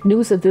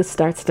 News of this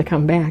starts to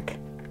come back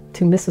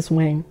to Mrs.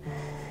 Wayne.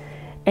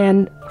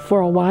 And for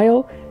a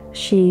while,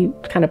 she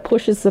kind of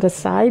pushes it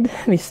aside.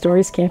 These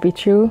stories can't be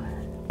true.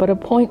 But a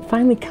point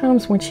finally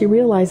comes when she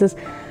realizes,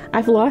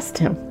 I've lost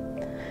him.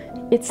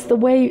 It's the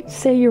way,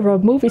 say you're a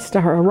movie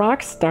star, a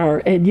rock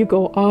star, and you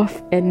go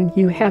off and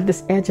you have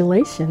this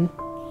adulation,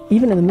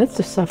 even in the midst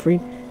of suffering,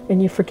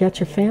 and you forget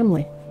your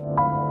family.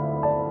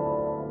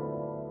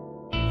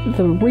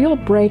 The real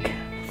break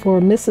for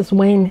Mrs.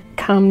 Wayne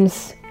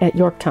comes at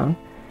Yorktown.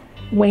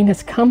 Wayne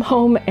has come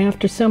home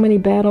after so many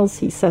battles.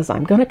 He says,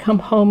 I'm going to come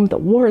home. The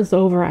war is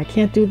over. I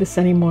can't do this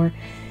anymore.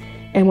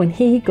 And when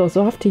he goes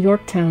off to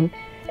Yorktown,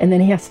 and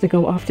then he has to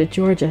go off to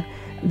Georgia,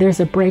 there's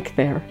a break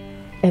there.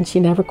 And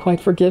she never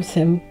quite forgives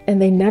him, and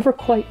they never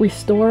quite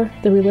restore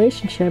the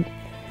relationship,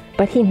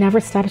 but he never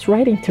stops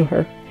writing to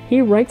her.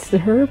 He writes to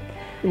her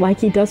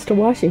like he does to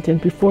Washington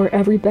before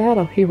every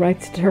battle. He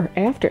writes to her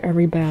after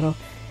every battle.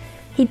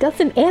 He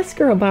doesn't ask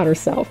her about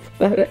herself.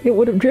 It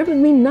would have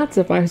driven me nuts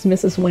if I was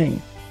Mrs.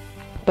 Wayne.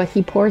 But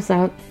he pours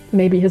out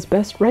maybe his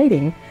best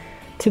writing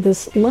to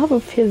this love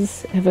of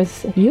his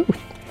youth.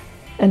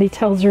 And he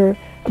tells her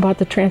about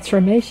the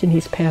transformation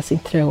he's passing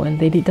through, and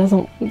that he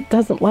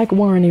doesn't like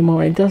war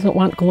anymore. He doesn't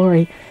want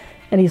glory,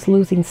 and he's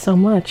losing so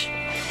much.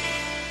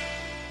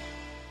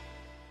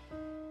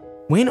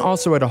 Wayne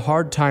also had a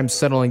hard time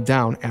settling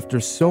down after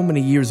so many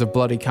years of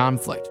bloody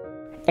conflict.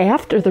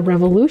 After the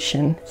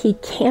revolution, he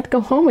can't go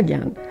home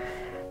again.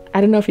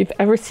 I don't know if you've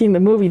ever seen the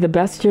movie The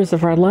Best Years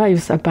of Our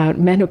Lives about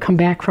men who come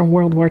back from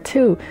World War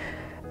II.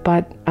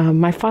 But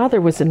my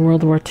father was in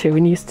World War II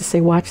and he used to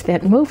say, watch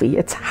that movie.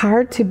 It's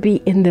hard to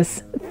be in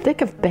this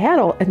thick of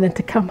battle and then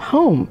to come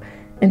home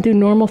and do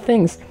normal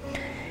things.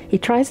 He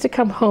tries to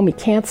come home. He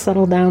can't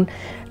settle down.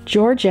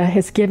 Georgia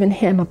has given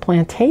him a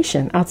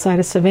plantation outside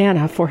of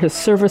Savannah for his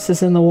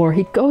services in the war.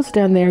 He goes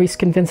down there. He's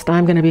convinced,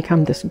 I'm going to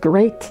become this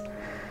great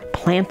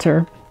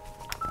planter.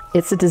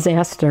 It's a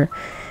disaster.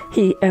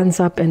 He ends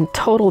up in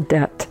total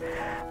debt.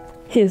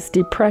 His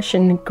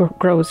depression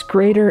grows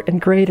greater and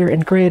greater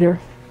and greater.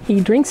 He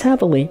drinks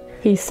heavily.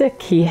 He's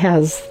sick. He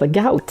has the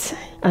gout.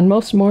 On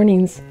most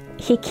mornings,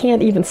 he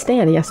can't even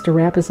stand. He has to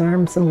wrap his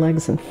arms and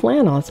legs in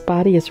flannel. His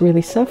body is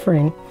really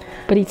suffering.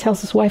 But he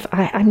tells his wife,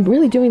 I'm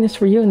really doing this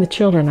for you and the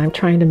children. I'm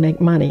trying to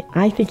make money.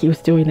 I think he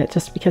was doing it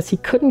just because he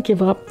couldn't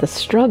give up the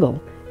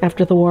struggle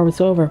after the war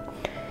was over.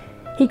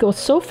 He goes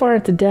so far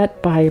into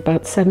debt by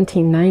about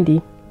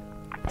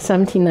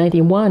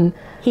 1791,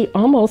 he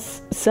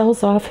almost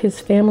sells off his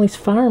family's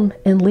farm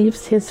and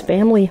leaves his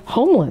family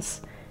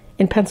homeless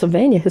in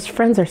Pennsylvania. His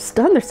friends are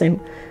stunned. They're saying,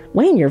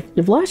 Wayne,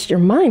 you've lost your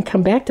mind.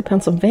 Come back to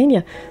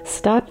Pennsylvania.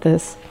 Stop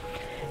this.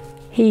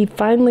 He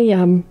finally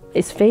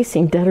is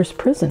facing debtor's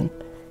prison.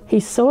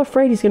 He's so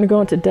afraid he's going to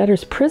go into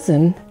debtor's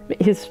prison.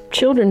 His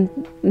children,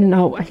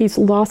 he's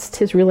lost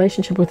his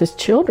relationship with his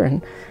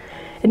children.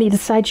 And he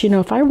decides,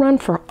 if I run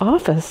for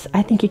office,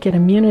 I think you get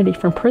immunity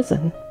from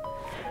prison.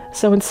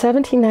 So in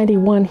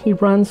 1791, he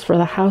runs for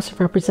the House of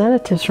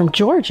Representatives from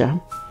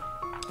Georgia.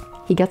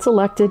 He gets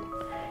elected.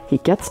 He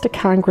gets to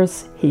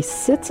Congress. He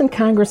sits in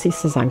Congress. He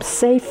says, I'm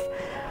safe.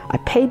 I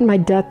paid my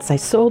debts. I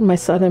sold my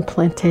southern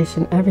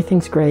plantation.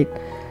 Everything's great.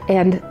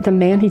 And the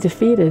man he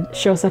defeated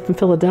shows up in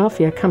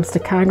Philadelphia, comes to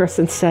Congress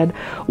and said,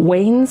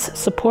 Wayne's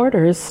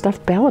supporters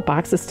stuffed ballot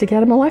boxes to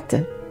get him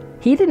elected.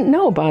 He didn't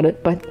know about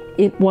it, but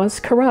it was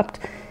corrupt.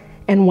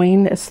 And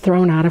Wayne is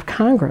thrown out of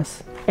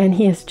Congress. And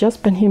he has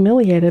just been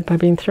humiliated by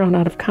being thrown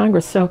out of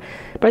Congress. So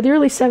by the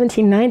early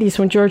 1790s,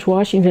 when George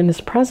Washington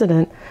is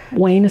president,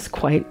 Wayne is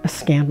quite a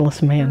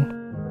scandalous man.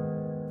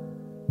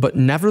 But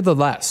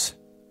nevertheless,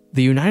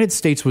 the United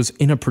States was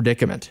in a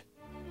predicament.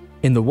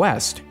 In the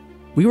West,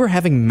 we were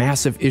having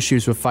massive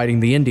issues with fighting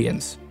the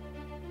Indians,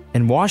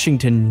 and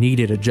Washington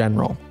needed a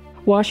general.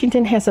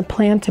 Washington has a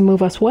plan to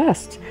move us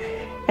west.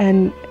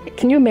 And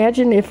can you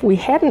imagine if we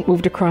hadn't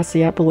moved across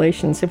the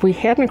Appalachians, if we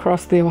hadn't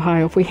crossed the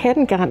Ohio, if we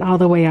hadn't gotten all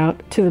the way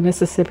out to the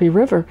Mississippi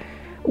River,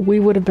 we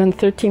would have been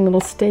 13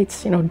 little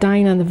states,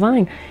 dying on the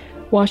vine.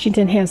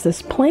 Washington has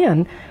this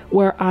plan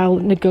where I'll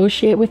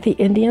negotiate with the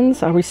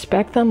Indians, I'll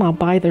respect them, I'll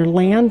buy their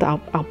land,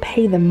 I'll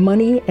pay them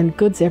money and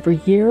goods every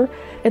year,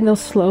 and they'll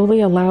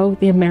slowly allow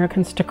the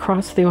Americans to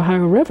cross the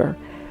Ohio River.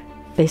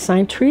 They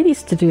signed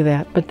treaties to do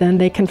that, but then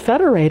they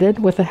confederated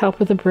with the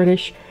help of the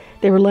British.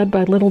 They were led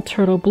by Little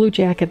Turtle, Blue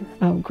Jacket,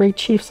 great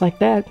chiefs like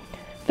that.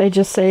 They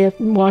just say,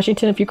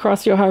 Washington, if you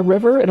cross the Ohio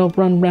River, it'll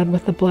run red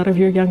with the blood of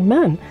your young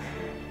men.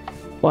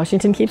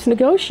 Washington keeps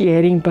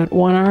negotiating, but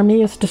one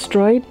army is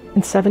destroyed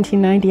in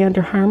 1790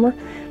 under Harmer.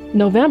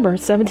 November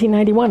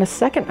 1791, a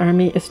second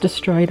army is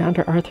destroyed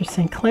under Arthur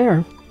St.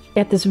 Clair.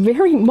 At this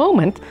very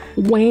moment,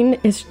 Wayne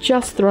is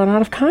just thrown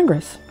out of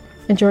Congress,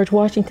 and George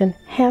Washington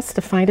has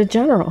to find a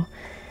general.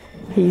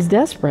 He's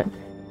desperate.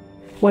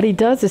 What he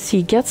does is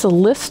he gets a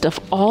list of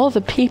all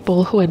the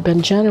people who had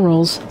been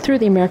generals through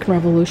the American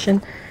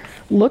Revolution,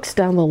 looks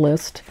down the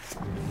list.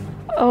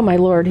 Oh, my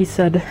Lord, he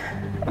said,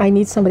 I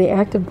need somebody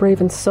active, brave,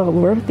 and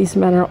sober. These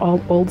men are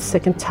all old,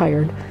 sick, and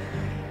tired.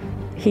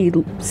 He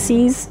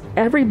sees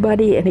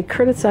everybody and he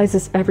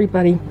criticizes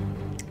everybody.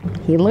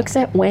 He looks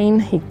at Wayne.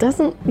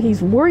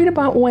 He's worried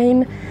about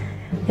Wayne.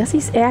 Yes,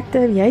 he's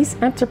active. Yeah, he's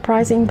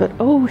enterprising, but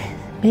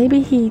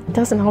maybe he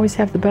doesn't always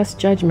have the best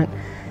judgment.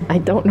 I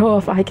don't know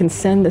if I can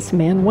send this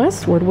man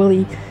westward.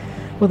 Will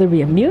there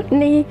be a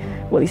mutiny?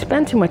 Will he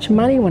spend too much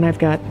money when I've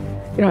got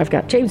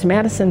James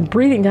Madison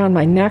breathing down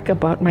my neck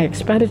about my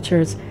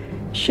expenditures?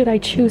 Should I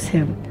choose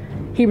him?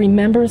 He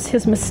remembers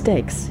his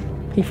mistakes.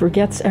 He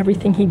forgets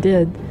everything he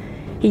did.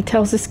 He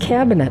tells his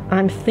cabinet,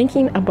 I'm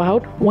thinking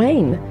about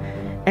Wayne.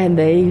 And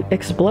they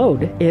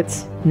explode.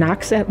 It's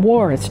Knox at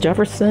war. It's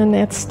Jefferson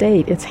at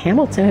state. It's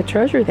Hamilton at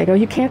treasury. They go,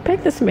 you can't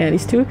pick this man.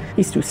 He's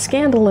too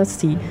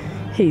scandalous.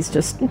 He's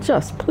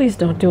just please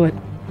don't do it.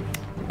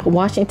 But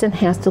Washington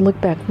has to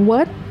look back.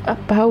 What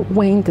about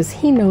Wayne does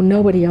he know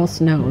nobody else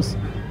knows?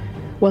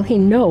 Well, he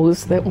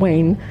knows that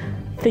Wayne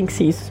thinks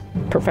he's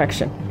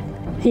perfection.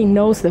 He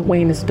knows that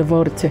Wayne is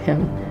devoted to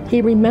him.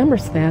 He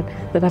remembers that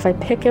if I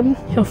pick him,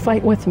 he'll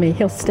fight with me.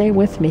 He'll stay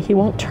with me. He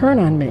won't turn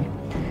on me.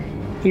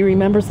 He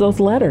remembers those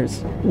letters.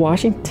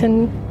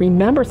 Washington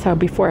remembers how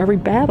before every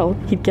battle,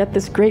 he'd get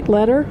this great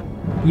letter.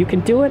 You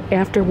can do it.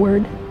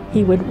 Afterward,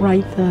 he would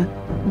write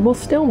we'll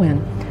still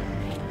win.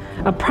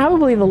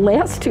 Probably the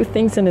last two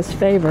things in his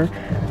favor,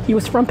 he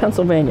was from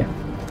Pennsylvania.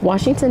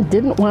 Washington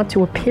didn't want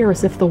to appear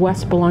as if the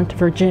West belonged to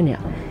Virginia.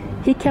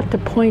 He kept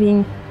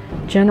appointing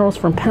generals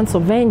from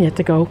Pennsylvania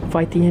to go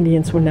fight the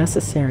Indians when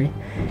necessary.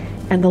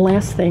 And the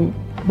last thing,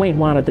 Wayne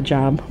wanted the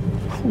job.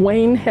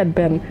 Wayne had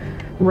been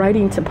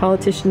writing to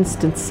politicians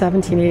since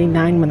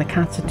 1789 when the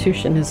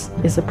Constitution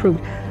is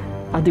approved.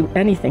 I'll do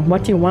anything.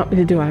 What do you want me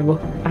to do? I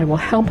will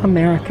help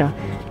America.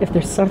 If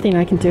there's something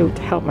I can do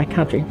to help my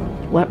country,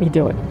 let me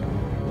do it.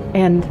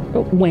 And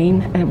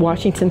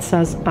Washington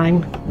says,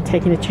 I'm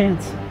taking a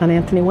chance on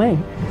Anthony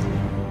Wayne.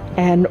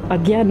 And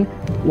again,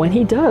 when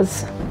he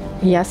does,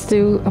 he has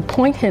to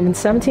appoint him in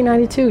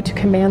 1792 to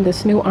command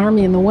this new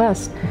army in the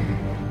West.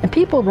 And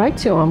people write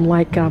to him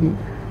like,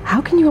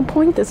 how can you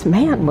appoint this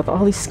man with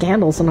all these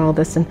scandals and all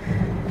this? And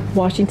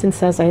Washington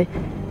says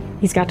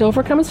he's got to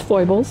overcome his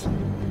foibles,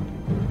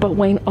 but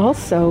Wayne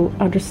also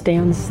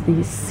understands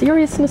the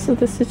seriousness of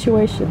the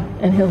situation,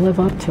 and he'll live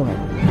up to it.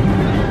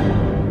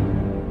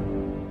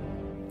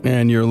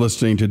 And you're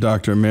listening to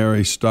Dr.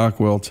 Mary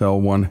Stockwell tell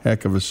one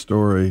heck of a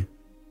story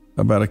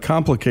about a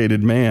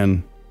complicated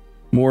man.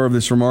 More of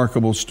this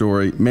remarkable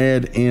story,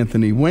 Mad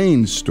Anthony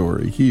Wayne's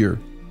story, here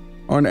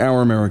on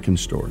Our American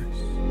Stories.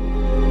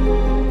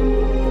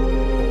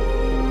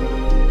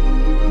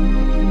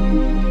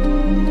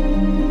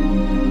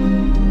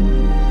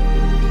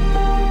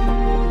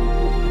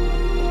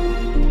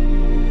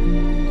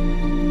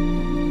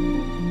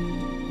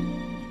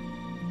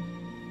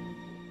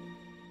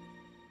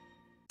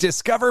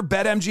 Discover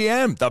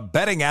BetMGM, the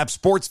betting app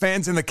sports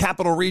fans in the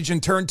capital region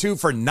turn to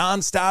for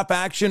nonstop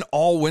action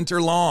all winter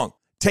long.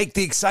 Take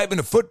the excitement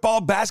of football,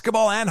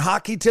 basketball, and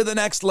hockey to the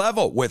next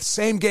level with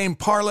same-game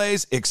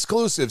parlays,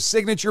 exclusive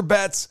signature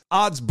bets,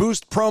 odds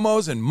boost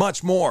promos, and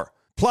much more.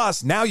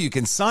 Plus, now you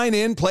can sign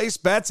in, place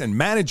bets, and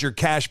manage your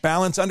cash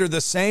balance under the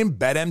same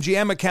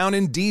BetMGM account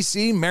in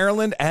D.C.,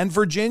 Maryland, and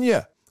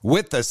Virginia.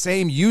 With the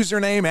same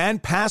username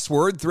and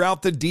password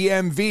throughout the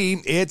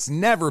DMV, it's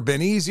never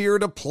been easier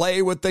to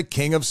play with the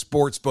king of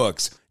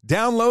sportsbooks.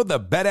 Download the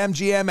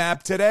BetMGM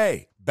app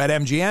today.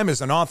 BetMGM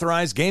is an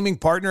authorized gaming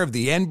partner of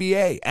the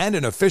NBA and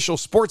an official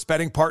sports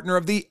betting partner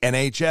of the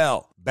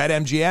NHL.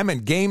 BetMGM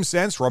and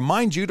GameSense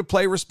remind you to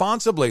play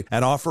responsibly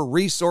and offer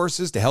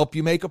resources to help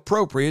you make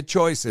appropriate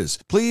choices.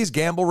 Please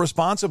gamble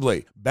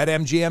responsibly.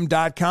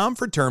 BetMGM.com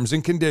for terms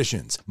and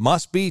conditions.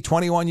 Must be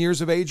 21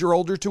 years of age or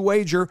older to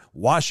wager.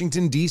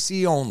 Washington,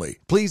 D.C. only.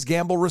 Please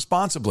gamble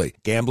responsibly.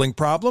 Gambling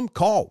problem?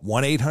 Call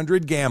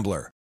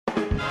 1-800-GAMBLER.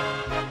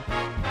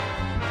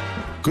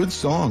 Good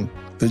song.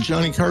 The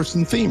Johnny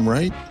Carson theme,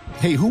 right?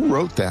 Hey, who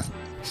wrote that?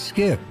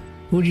 Skip,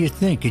 who do you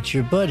think? It's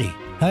your buddy.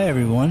 Hi,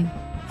 everyone.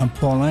 I'm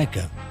Paul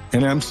Anka.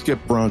 And I'm Skip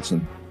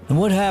Bronson. And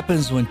what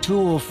happens when two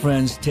old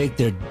friends take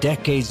their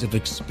decades of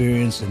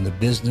experience in the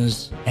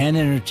business and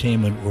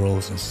entertainment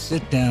worlds and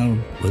sit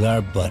down with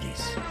our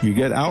buddies? You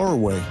get Our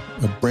Way,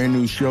 a brand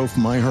new show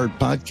from iHeart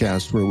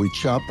Podcast where we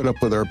chop it up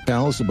with our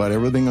pals about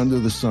everything under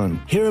the sun.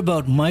 Hear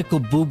about Michael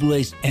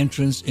Bublé's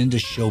entrance into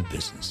show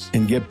business.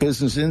 And get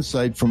business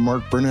insight from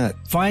Mark Burnett.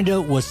 Find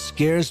out what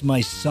scares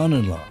my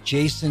son-in-law,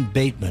 Jason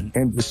Bateman.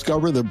 And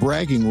discover the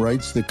bragging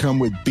rights that come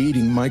with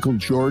beating Michael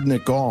Jordan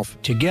at golf.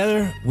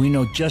 Together, we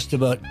know just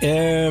about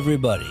everybody,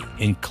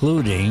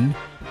 including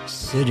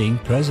sitting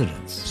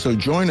presidents. So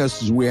join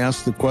us as we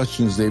ask the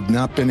questions they've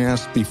not been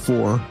asked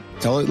before,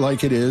 tell it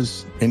like it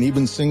is, and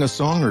even sing a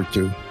song or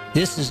two.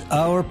 This is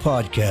our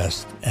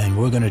podcast, and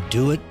we're going to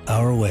do it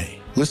our way.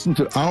 Listen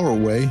to Our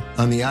Way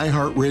on the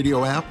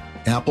iHeartRadio app,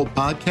 Apple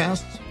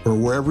Podcasts, or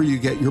wherever you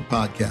get your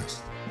podcasts.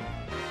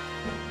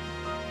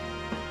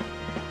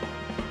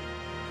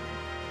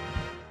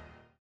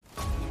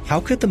 How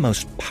could the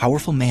most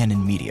powerful man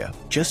in media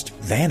just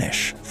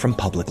vanish from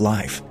public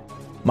life?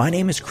 My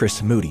name is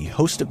Chris Moody,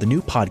 host of the new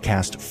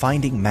podcast,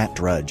 Finding Matt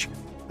Drudge.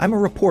 I'm a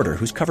reporter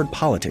who's covered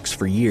politics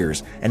for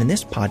years, and in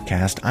this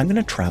podcast, I'm going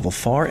to travel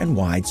far and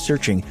wide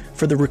searching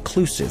for the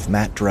reclusive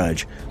Matt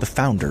Drudge, the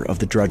founder of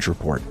the Drudge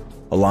Report.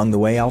 Along the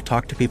way, I'll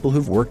talk to people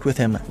who've worked with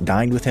him,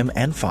 dined with him,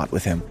 and fought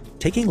with him,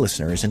 taking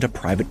listeners into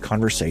private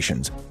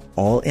conversations,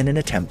 all in an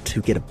attempt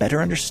to get a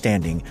better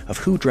understanding of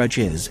who Drudge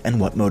is and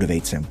what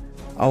motivates him.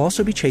 I'll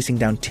also be chasing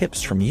down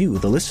tips from you,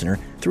 the listener,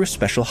 through a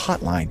special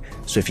hotline.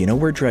 So if you know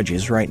where Drudge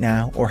is right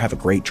now or have a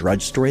great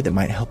Drudge story that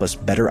might help us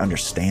better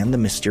understand the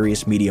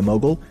mysterious media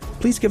mogul,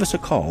 please give us a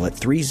call at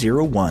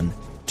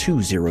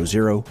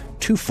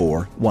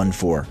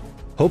 301-200-2414.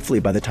 Hopefully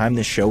by the time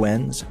this show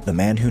ends, the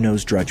man who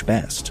knows Drudge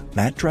best,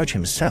 Matt Drudge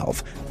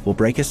himself, will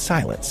break his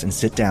silence and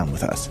sit down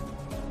with us.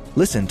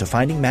 Listen to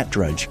Finding Matt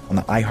Drudge on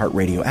the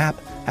iHeartRadio app,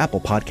 Apple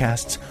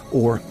Podcasts,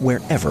 or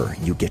wherever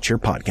you get your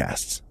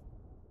podcasts.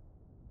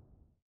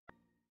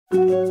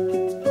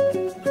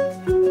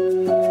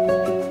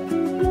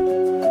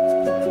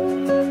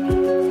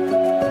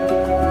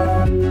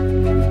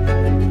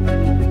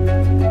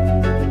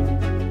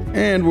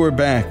 And we're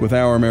back with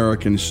Our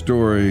American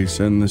Stories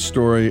and the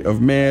story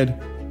of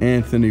Mad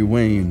Anthony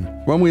Wayne.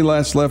 When we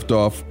last left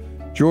off,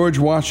 George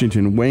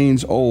Washington,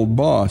 Wayne's old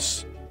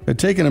boss, had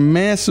taken a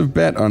massive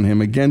bet on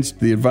him against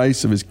the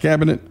advice of his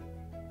cabinet,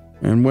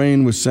 and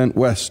Wayne was sent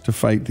west to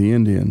fight the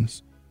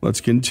Indians.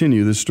 Let's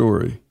continue the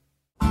story.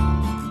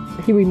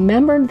 He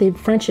remembered the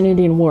French and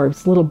Indian War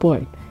as a little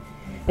boy,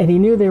 and he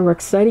knew there were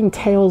exciting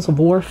tales of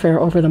warfare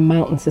over the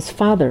mountains. His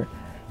father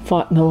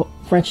fought in the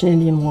French and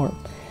Indian War.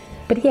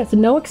 But he has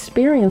no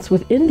experience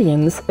with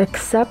Indians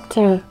except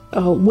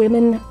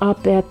women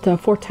up at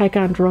Fort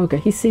Ticonderoga.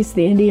 He sees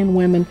the Indian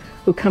women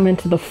who come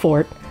into the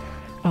fort,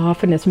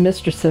 often as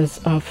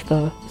mistresses of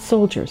the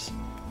soldiers.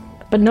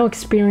 But no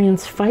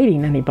experience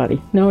fighting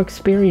anybody, no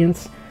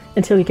experience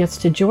until he gets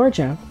to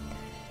Georgia,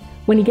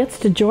 when he gets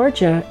to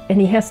Georgia and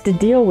he has to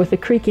deal with the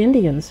Creek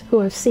Indians who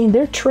have seen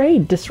their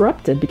trade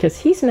disrupted because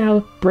he's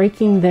now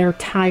breaking their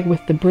tie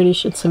with the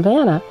British at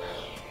Savannah,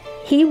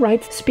 he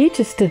writes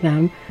speeches to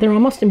them. They're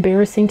almost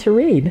embarrassing to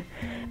read.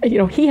 You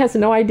know, he has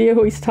no idea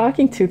who he's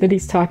talking to, that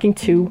he's talking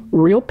to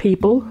real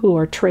people who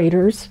are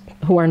traders,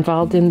 who are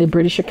involved in the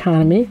British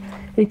economy.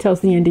 And he tells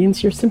the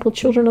Indians, you're simple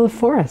children of the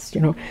forest.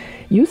 You know,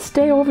 you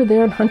stay over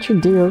there and hunt your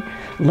deer.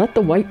 Let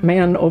the white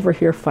man over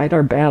here fight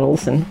our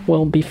battles, and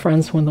we'll be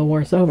friends when the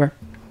war's over.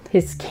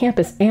 His camp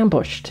is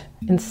ambushed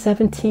in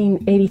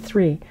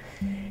 1783.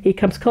 He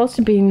comes close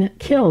to being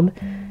killed.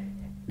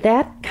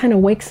 That kind of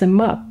wakes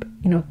him up.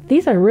 You know,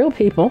 these are real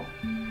people.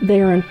 They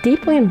are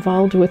deeply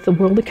involved with the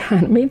world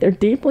economy. They're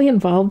deeply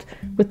involved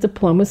with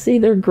diplomacy.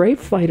 They're great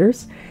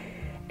fighters.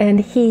 And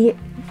he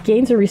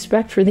gains a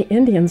respect for the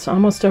Indians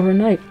almost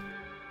overnight.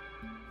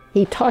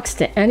 He talks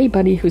to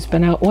anybody who's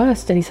been out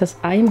west, and he says,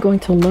 I am going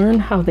to learn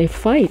how they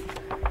fight,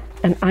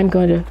 and I'm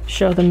going to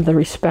show them the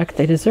respect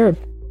they deserve.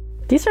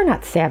 These are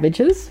not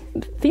savages.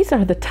 These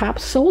are the top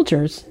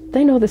soldiers.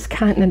 They know this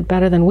continent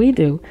better than we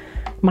do.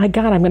 My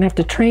God, I'm going to have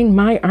to train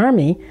my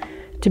army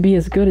to be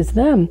as good as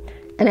them.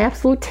 An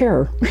absolute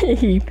terror.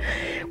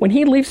 When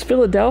he leaves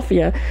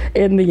Philadelphia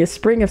in the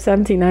spring of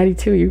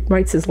 1792, he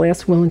writes his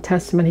last will and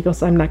testament. He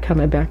goes, I'm not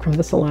coming back from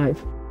this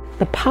alive.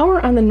 The power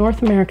on the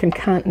North American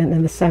continent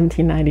in the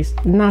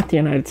 1790s, not the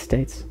United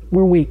States.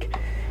 We're weak.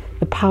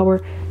 The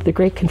power, the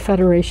great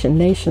Confederation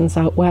nations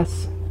out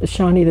west, the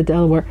Shawnee, the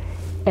Delaware,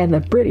 and the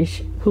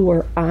British, who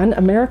were on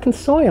American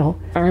soil,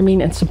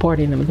 arming and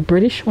supporting them. The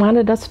British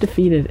wanted us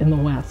defeated in the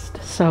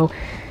West. So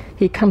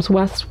he comes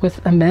west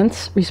with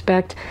immense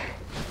respect,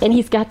 and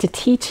he's got to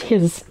teach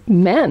his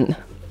men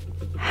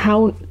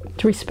how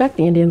to respect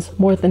the Indians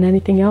more than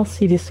anything else.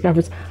 He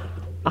discovers,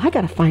 I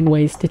got to find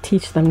ways to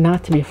teach them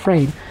not to be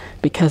afraid,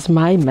 because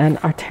my men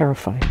are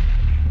terrified.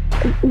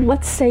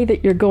 Let's say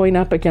that you're going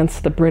up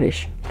against the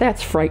British.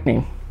 That's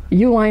frightening.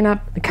 You line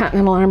up the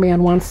Continental Army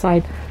on one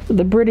side,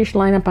 the British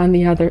line up on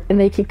the other, and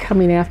they keep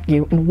coming after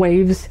you in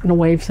waves and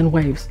waves and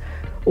waves.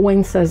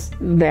 Wayne says,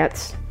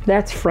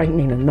 that's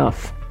frightening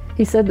enough.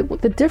 He said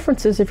that the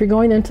difference is, if you're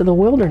going into the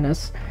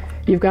wilderness,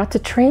 you've got to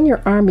train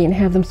your army and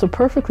have them so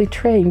perfectly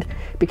trained,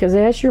 because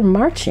as you're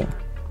marching,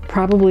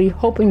 probably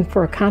hoping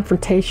for a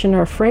confrontation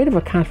or afraid of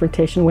a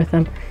confrontation with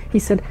them, he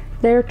said,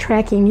 they're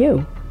tracking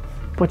you,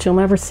 but you'll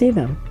never see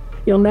them.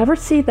 You'll never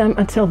see them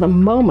until the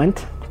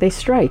moment they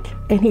strike.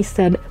 And he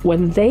said,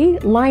 when they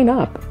line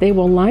up, they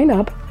will line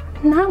up,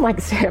 not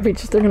like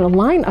savages, they're going to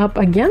line up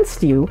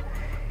against you,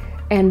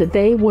 and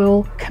they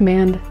will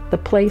command the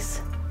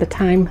place, the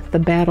time, the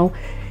battle.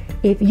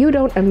 If you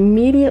don't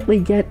immediately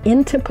get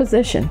into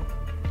position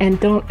and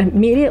don't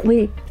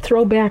immediately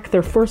throw back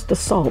their first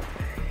assault,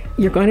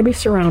 you're going to be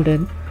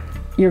surrounded,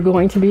 you're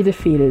going to be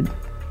defeated,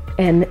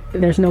 and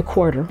there's no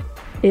quarter.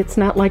 It's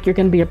not like you're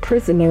going to be a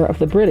prisoner of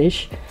the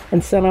British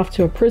and sent off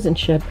to a prison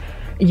ship.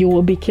 You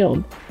will be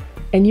killed.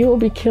 And you will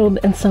be killed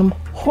in some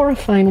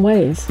horrifying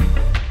ways.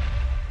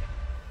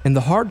 And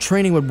the hard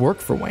training would work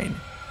for Wayne,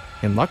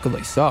 and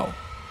luckily so,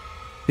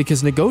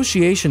 because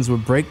negotiations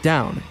would break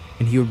down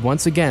and he would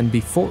once again be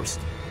forced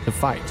to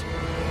fight.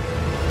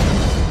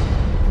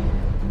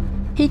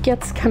 He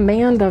gets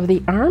command of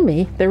the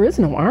army. There is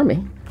no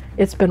army.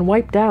 It's been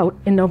wiped out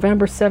in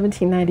November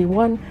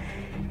 1791.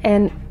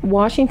 And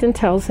Washington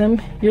tells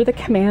him, you're the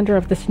commander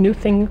of this new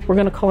thing. We're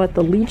going to call it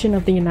the Legion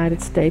of the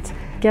United States.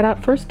 Get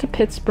out first to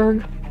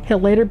Pittsburgh. He'll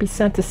later be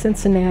sent to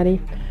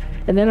Cincinnati.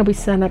 And then he'll be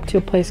sent up to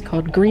a place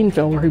called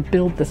Greenville, where he'll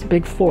build this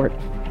big fort.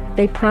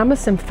 They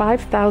promise him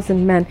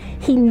 5,000 men.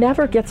 He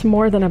never gets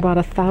more than about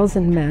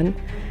 1,000 men.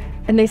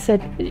 And they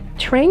said,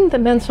 train the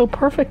men so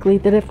perfectly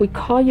that if we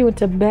call you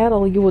into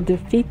battle, you will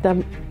defeat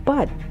them.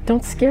 But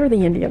don't scare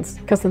the Indians,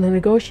 because the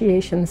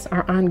negotiations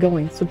are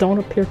ongoing, so don't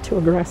appear too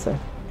aggressive.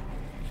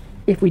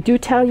 If we do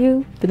tell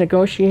you the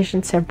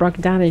negotiations have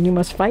broken down and you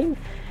must fight,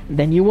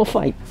 then you will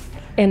fight.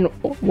 And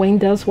Wayne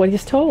does what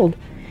he's told.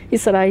 He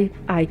said,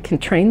 I can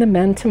train the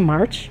men to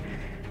march.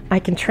 I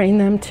can train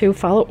them to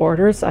follow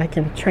orders. I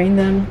can train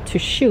them to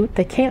shoot.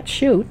 They can't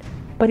shoot.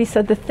 But he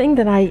said, the thing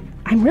that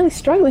I'm really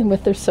struggling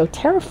with, they're so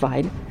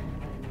terrified.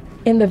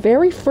 In the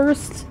very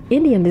first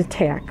Indian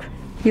attack,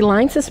 he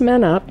lines his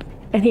men up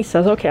and he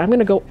says, okay, I'm going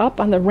to go up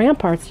on the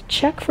ramparts,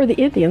 check for the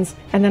Indians,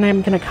 and then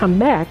I'm going to come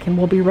back and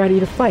we'll be ready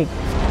to fight.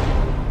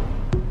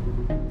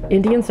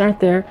 Indians aren't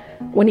there.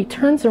 When he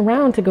turns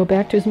around to go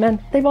back to his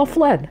men, they've all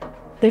fled.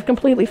 They've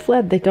completely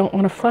fled. They don't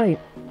want to fight.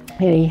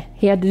 And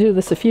he had to do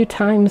this a few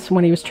times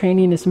when he was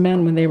training his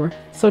men, when they were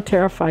so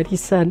terrified. He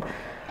said,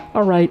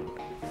 all right,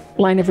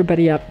 line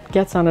everybody up,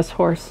 gets on his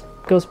horse,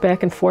 goes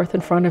back and forth in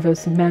front of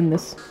his men,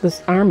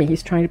 this army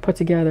he's trying to put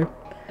together.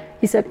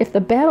 He said, if the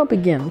battle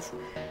begins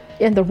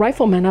and the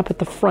riflemen up at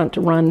the front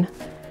run,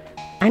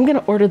 I'm going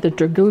to order the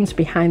dragoons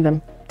behind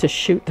them to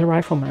shoot the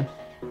riflemen.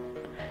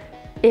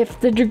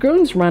 If the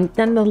dragoons run,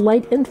 then the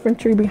light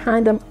infantry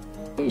behind them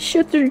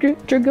shoot the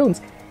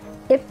dragoons.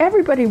 If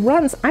everybody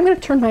runs, I'm going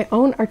to turn my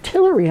own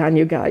artillery on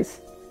you guys.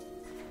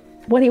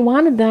 What he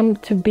wanted them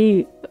to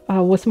be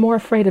was more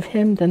afraid of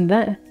him than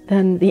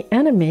than the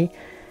enemy.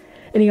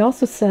 And he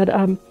also said,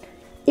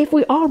 if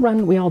we all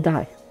run, we all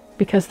die,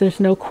 because there's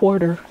no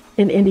quarter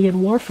in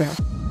Indian warfare.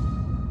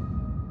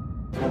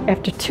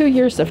 After 2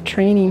 years of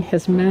training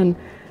his men,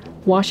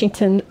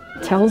 Washington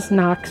tells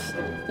Knox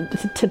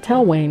to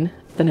tell Wayne,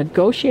 the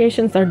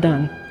negotiations are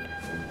done.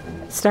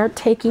 Start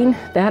taking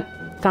that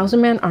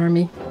 1,000-man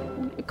army,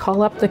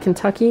 call up the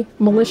Kentucky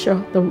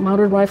militia, the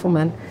mounted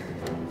riflemen,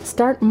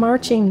 start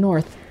marching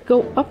north,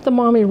 go up the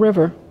Maumee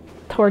River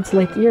towards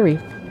Lake Erie.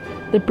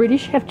 The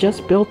British have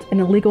just built an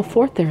illegal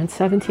fort there in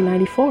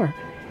 1794.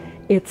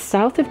 It's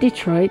south of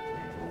Detroit.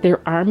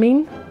 They're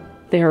arming,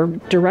 they're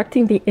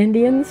directing the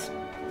Indians.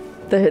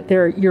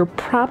 You're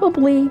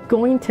probably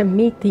going to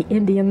meet the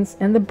Indians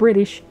and the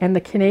British and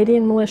the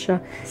Canadian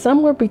militia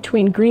somewhere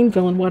between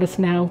Greenville and what is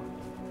now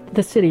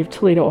the city of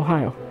Toledo,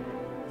 Ohio.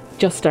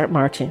 Just start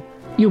marching.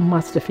 You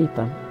must defeat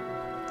them.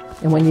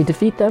 And when you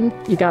defeat them,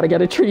 you got to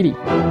get a treaty.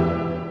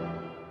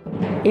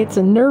 It's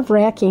a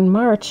nerve-wracking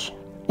march,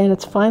 and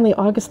it's finally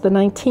August the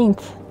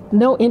 19th.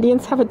 No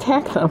Indians have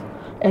attacked them.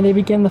 And they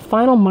begin the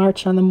final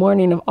march on the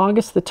morning of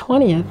August the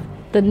 20th.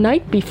 The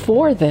night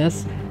before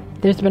this,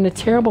 there's been a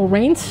terrible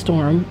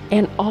rainstorm,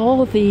 and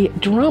all the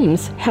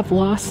drums have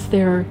lost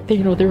their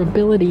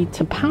ability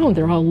to pound.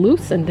 They're all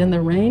loosened in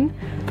the rain.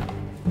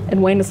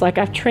 And Wayne is like,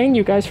 I've trained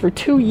you guys for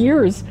 2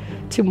 years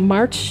to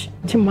march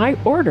to my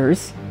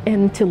orders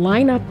and to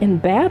line up in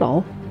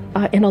battle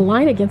in a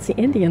line against the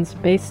Indians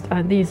based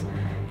on these.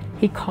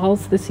 He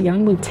calls this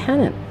young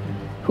lieutenant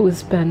who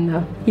has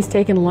been, he's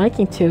taken a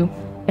liking to,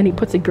 and he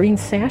puts a green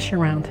sash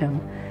around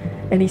him.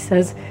 And he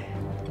says,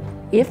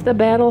 if the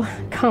battle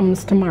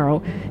comes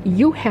tomorrow,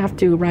 you have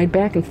to ride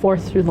back and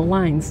forth through the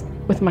lines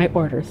with my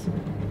orders.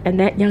 And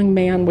that young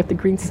man with the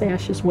green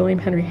sash is William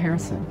Henry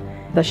Harrison.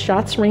 The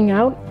shots ring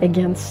out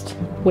against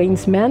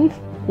Wayne's men.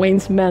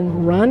 Wayne's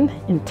men run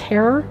in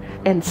terror.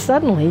 And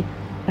suddenly,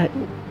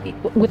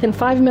 within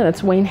 5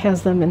 minutes, Wayne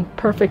has them in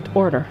perfect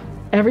order.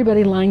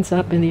 Everybody lines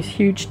up in these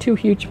two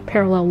huge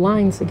parallel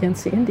lines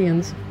against the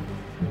Indians.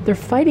 They're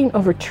fighting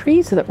over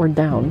trees that were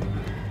downed.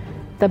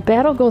 The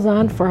battle goes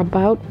on for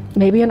about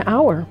maybe an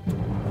hour.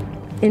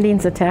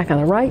 Indians attack on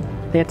the right,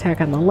 they attack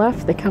on the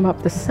left, they come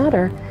up the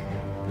center.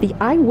 The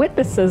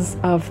eyewitnesses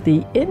of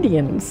the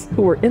Indians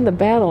who were in the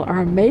battle are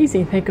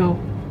amazing. They go,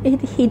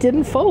 he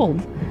didn't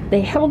fold.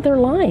 They held their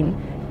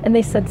line. And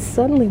they said,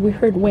 suddenly we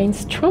heard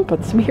Wayne's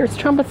trumpets. We hear his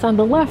trumpets on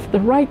the left, the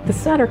right, the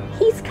center.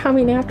 He's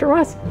coming after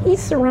us. He's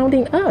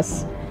surrounding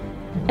us.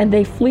 And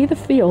they flee the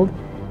field.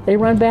 They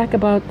run back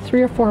about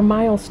 3 or 4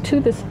 miles to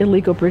this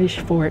illegal British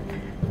fort.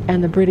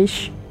 And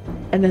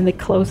then they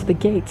close the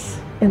gates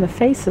in the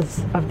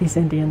faces of these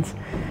Indians.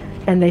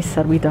 And they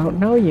said, we don't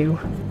know you.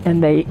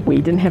 And we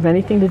didn't have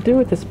anything to do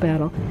with this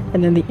battle.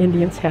 And then the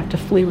Indians have to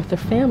flee with their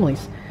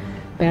families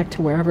back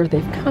to wherever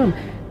they've come.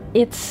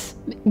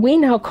 We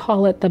now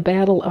call it the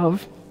Battle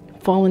of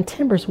Fallen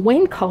Timbers.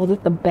 Wayne called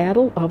it the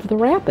Battle of the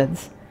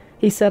Rapids.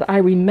 He said, I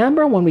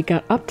remember when we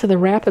got up to the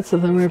rapids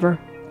of the river,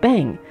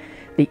 bang,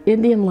 the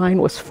Indian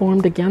line was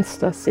formed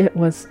against us. It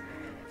was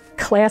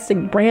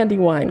classic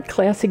Brandywine,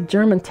 classic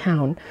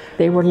Germantown.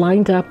 They were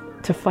lined up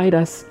to fight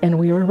us, and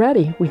we were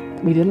ready.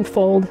 We didn't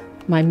fold.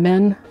 My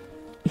men,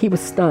 he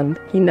was stunned.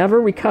 He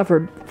never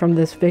recovered from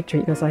this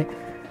victory. He goes, I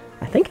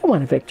think I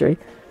won a victory.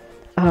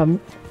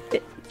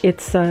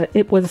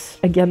 It was,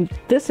 again,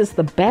 this is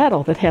the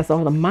battle that has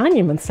all the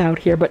monuments out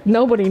here, but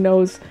nobody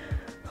knows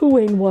who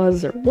Wayne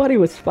was or what he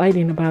was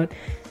fighting about.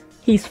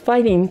 He's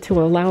fighting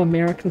to allow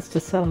Americans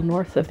to settle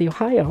north of the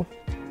Ohio.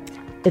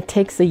 It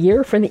takes a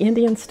year for the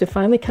Indians to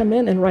finally come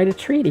in and write a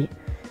treaty.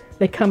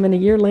 They come in a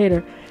year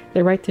later,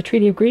 they write the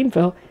Treaty of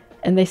Greenville,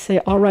 and they say,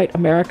 all right,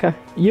 America,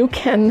 you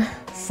can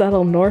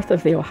settle north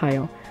of the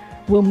Ohio.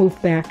 We'll move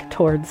back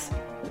towards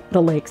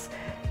the lakes.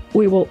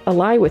 We will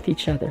ally with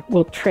each other.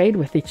 We'll trade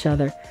with each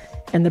other.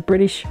 And the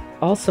British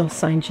also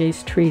signed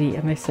Jay's Treaty,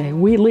 and they say,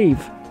 we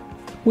leave.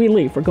 We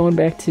leave. We're going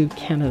back to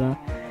Canada.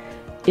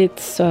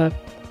 It's,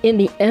 in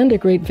the end, a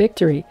great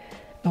victory.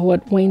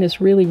 What Wayne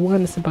has really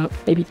won is about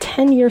maybe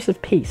 10 years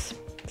of peace,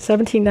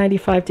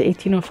 1795 to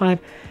 1805,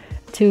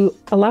 to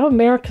allow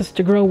Americas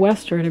to grow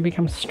westward and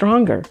become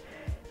stronger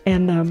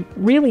and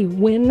really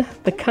win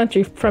the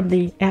country from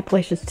the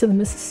Appalachians to the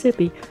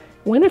Mississippi,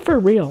 win it for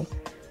real.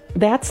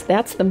 That's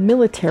the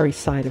military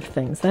side of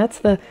things. That's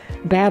the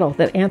battle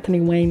that Anthony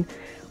Wayne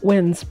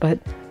wins, but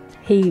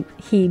he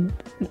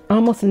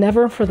almost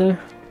never, for the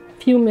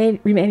few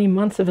remaining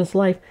months of his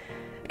life,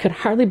 could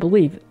hardly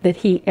believe that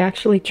he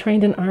actually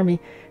trained an army,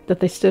 that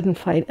they stood and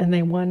fight, and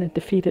they won and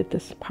defeated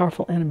this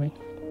powerful enemy.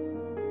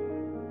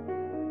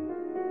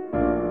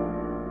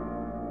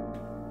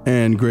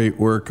 And great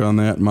work on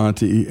that,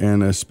 Monty,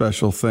 and a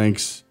special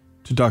thanks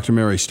to Dr.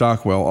 Mary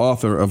Stockwell,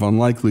 author of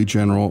Unlikely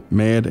General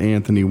Mad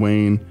Anthony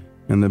Wayne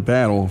and the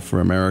Battle for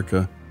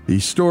America. The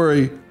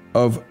story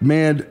of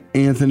Mad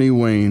Anthony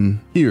Wayne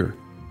here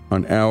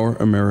on Our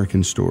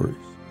American Stories.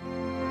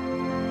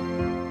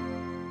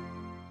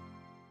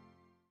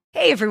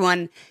 Hey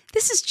everyone,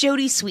 this is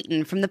Jodie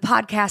Sweetin from the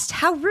podcast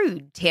How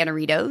Rude,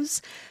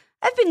 Tanneritos.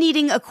 I've been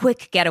needing a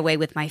quick getaway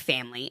with my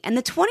family, and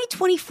the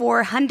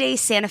 2024 Hyundai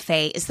Santa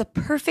Fe is the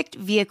perfect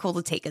vehicle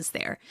to take us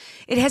there.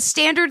 It has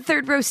standard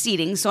third-row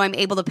seating, so I'm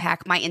able to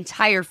pack my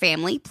entire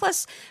family,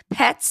 plus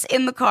pets,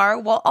 in the car,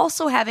 while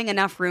also having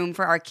enough room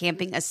for our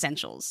camping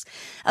essentials.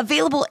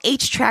 Available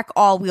H-Track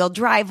all-wheel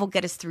drive will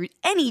get us through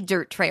any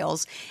dirt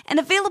trails, and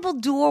available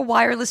dual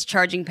wireless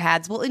charging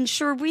pads will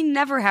ensure we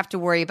never have to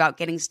worry about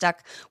getting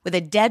stuck with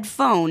a dead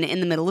phone in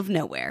the middle of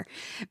nowhere.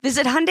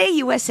 Visit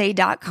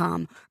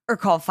HyundaiUSA.com or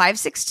call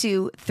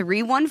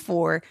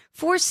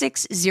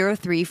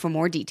 562-314-4603 for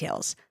more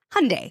details.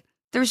 Hyundai,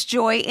 there's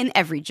joy in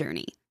every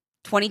journey.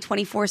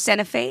 2024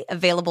 Santa Fe,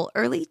 available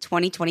early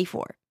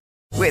 2024.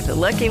 With the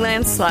Lucky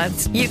Land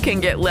Slots, you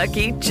can get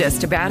lucky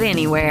just about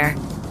anywhere.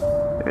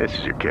 This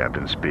is your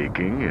captain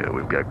speaking.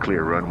 We've got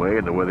clear runway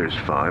and the weather's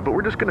fine, but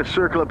we're just going to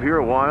circle up here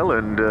a while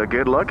and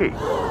get lucky.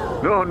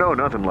 No,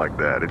 nothing like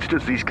that. It's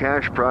just these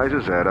cash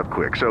prizes add up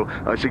quick. So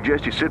I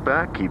suggest you sit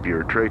back, keep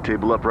your tray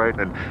table upright,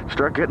 and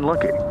start getting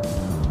lucky.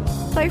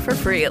 Play for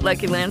free at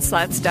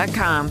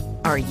LuckyLandSlots.com.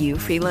 Are you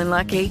feeling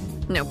lucky?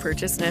 No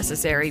purchase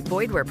necessary.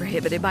 Void where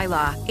prohibited by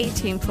law.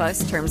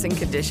 18+ terms and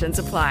conditions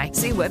apply.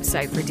 See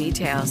website for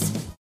details.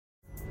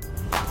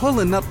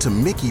 Pulling up to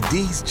Mickey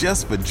D's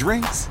just for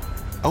drinks?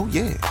 Oh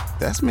yeah,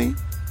 that's me.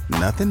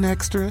 Nothing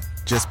extra,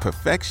 just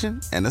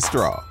perfection and a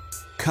straw.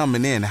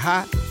 Coming in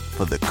hot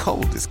for the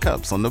coldest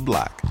cups on the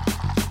block.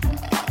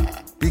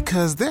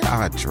 Because there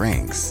are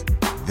drinks.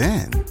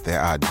 Then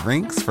there are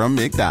drinks from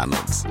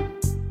McDonald's.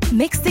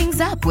 Mix things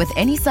up with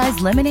any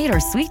size lemonade or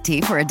sweet tea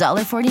for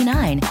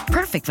 $1.49.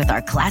 Perfect with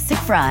our classic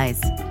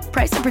fries.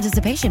 Price and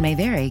participation may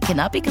vary.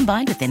 Cannot be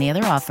combined with any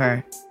other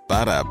offer.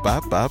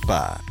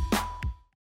 Ba-da-ba-ba-ba.